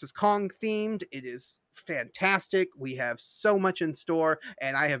Godzilla vs. Kong themed. It is fantastic. We have so much in store,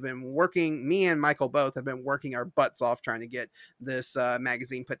 and I have been working, me and Michael both have been working our butts off trying to get this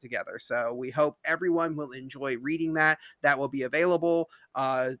magazine put together. So we hope everyone will enjoy reading that. That will be available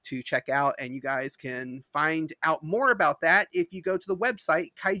to check out, and you guys can find out more about that if you go to the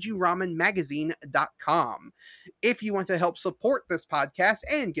website kaijuramenmagazine.com. If you want to help support this podcast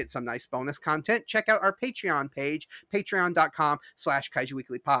and get some nice bonus content, check out our Patreon page,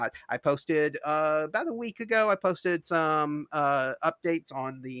 patreon.com/kaijuweeklypod. I posted about a week ago, I posted some updates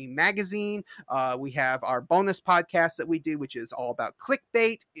on the magazine. We have our bonus podcast that we do, which is all about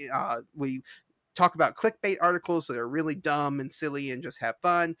clickbait. We talk about clickbait articles that are really dumb and silly and just have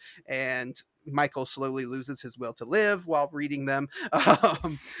fun, and Michael slowly loses his will to live while reading them.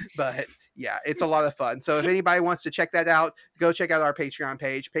 But yeah, it's a lot of fun. So if anybody wants to check that out, go check out our Patreon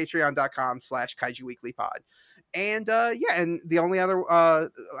page, patreon.com/kaijuweeklypod. And and the only other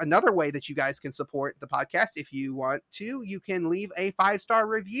another way that you guys can support the podcast, if you want to, you can leave a 5-star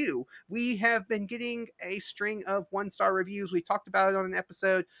review. We have been getting a string of 1-star reviews. We talked about it on an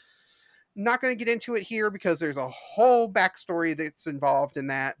episode. Not going to get into it here because there's a whole backstory that's involved in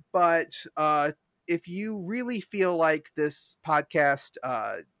that. But if you really feel like this podcast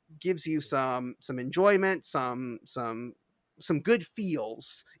gives you some enjoyment, some good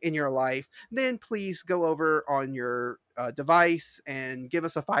feels in your life, then please go over on your device and give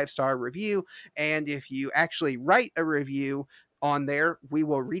us a 5-star review. And if you actually write a review on there, we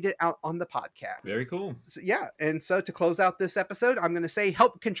will read it out on the podcast. Very cool. So, yeah. And so to close out this episode, I'm going to say,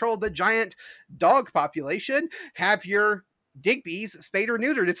 help control the giant dog population. Have your Digby's spayed or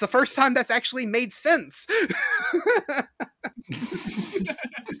neutered. It's the first time that's actually made sense.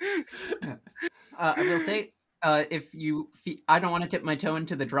 I will say, if you I don't want to tip my toe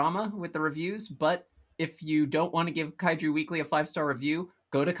into the drama with the reviews, but if you don't want to give Kaiju Weekly a 5-star review,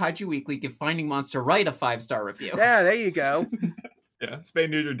 go to Kaiju Weekly, give Finding Monster Right a 5-star review. Yeah, there you go. Yeah, spay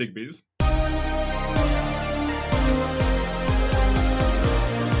neuter Digby's.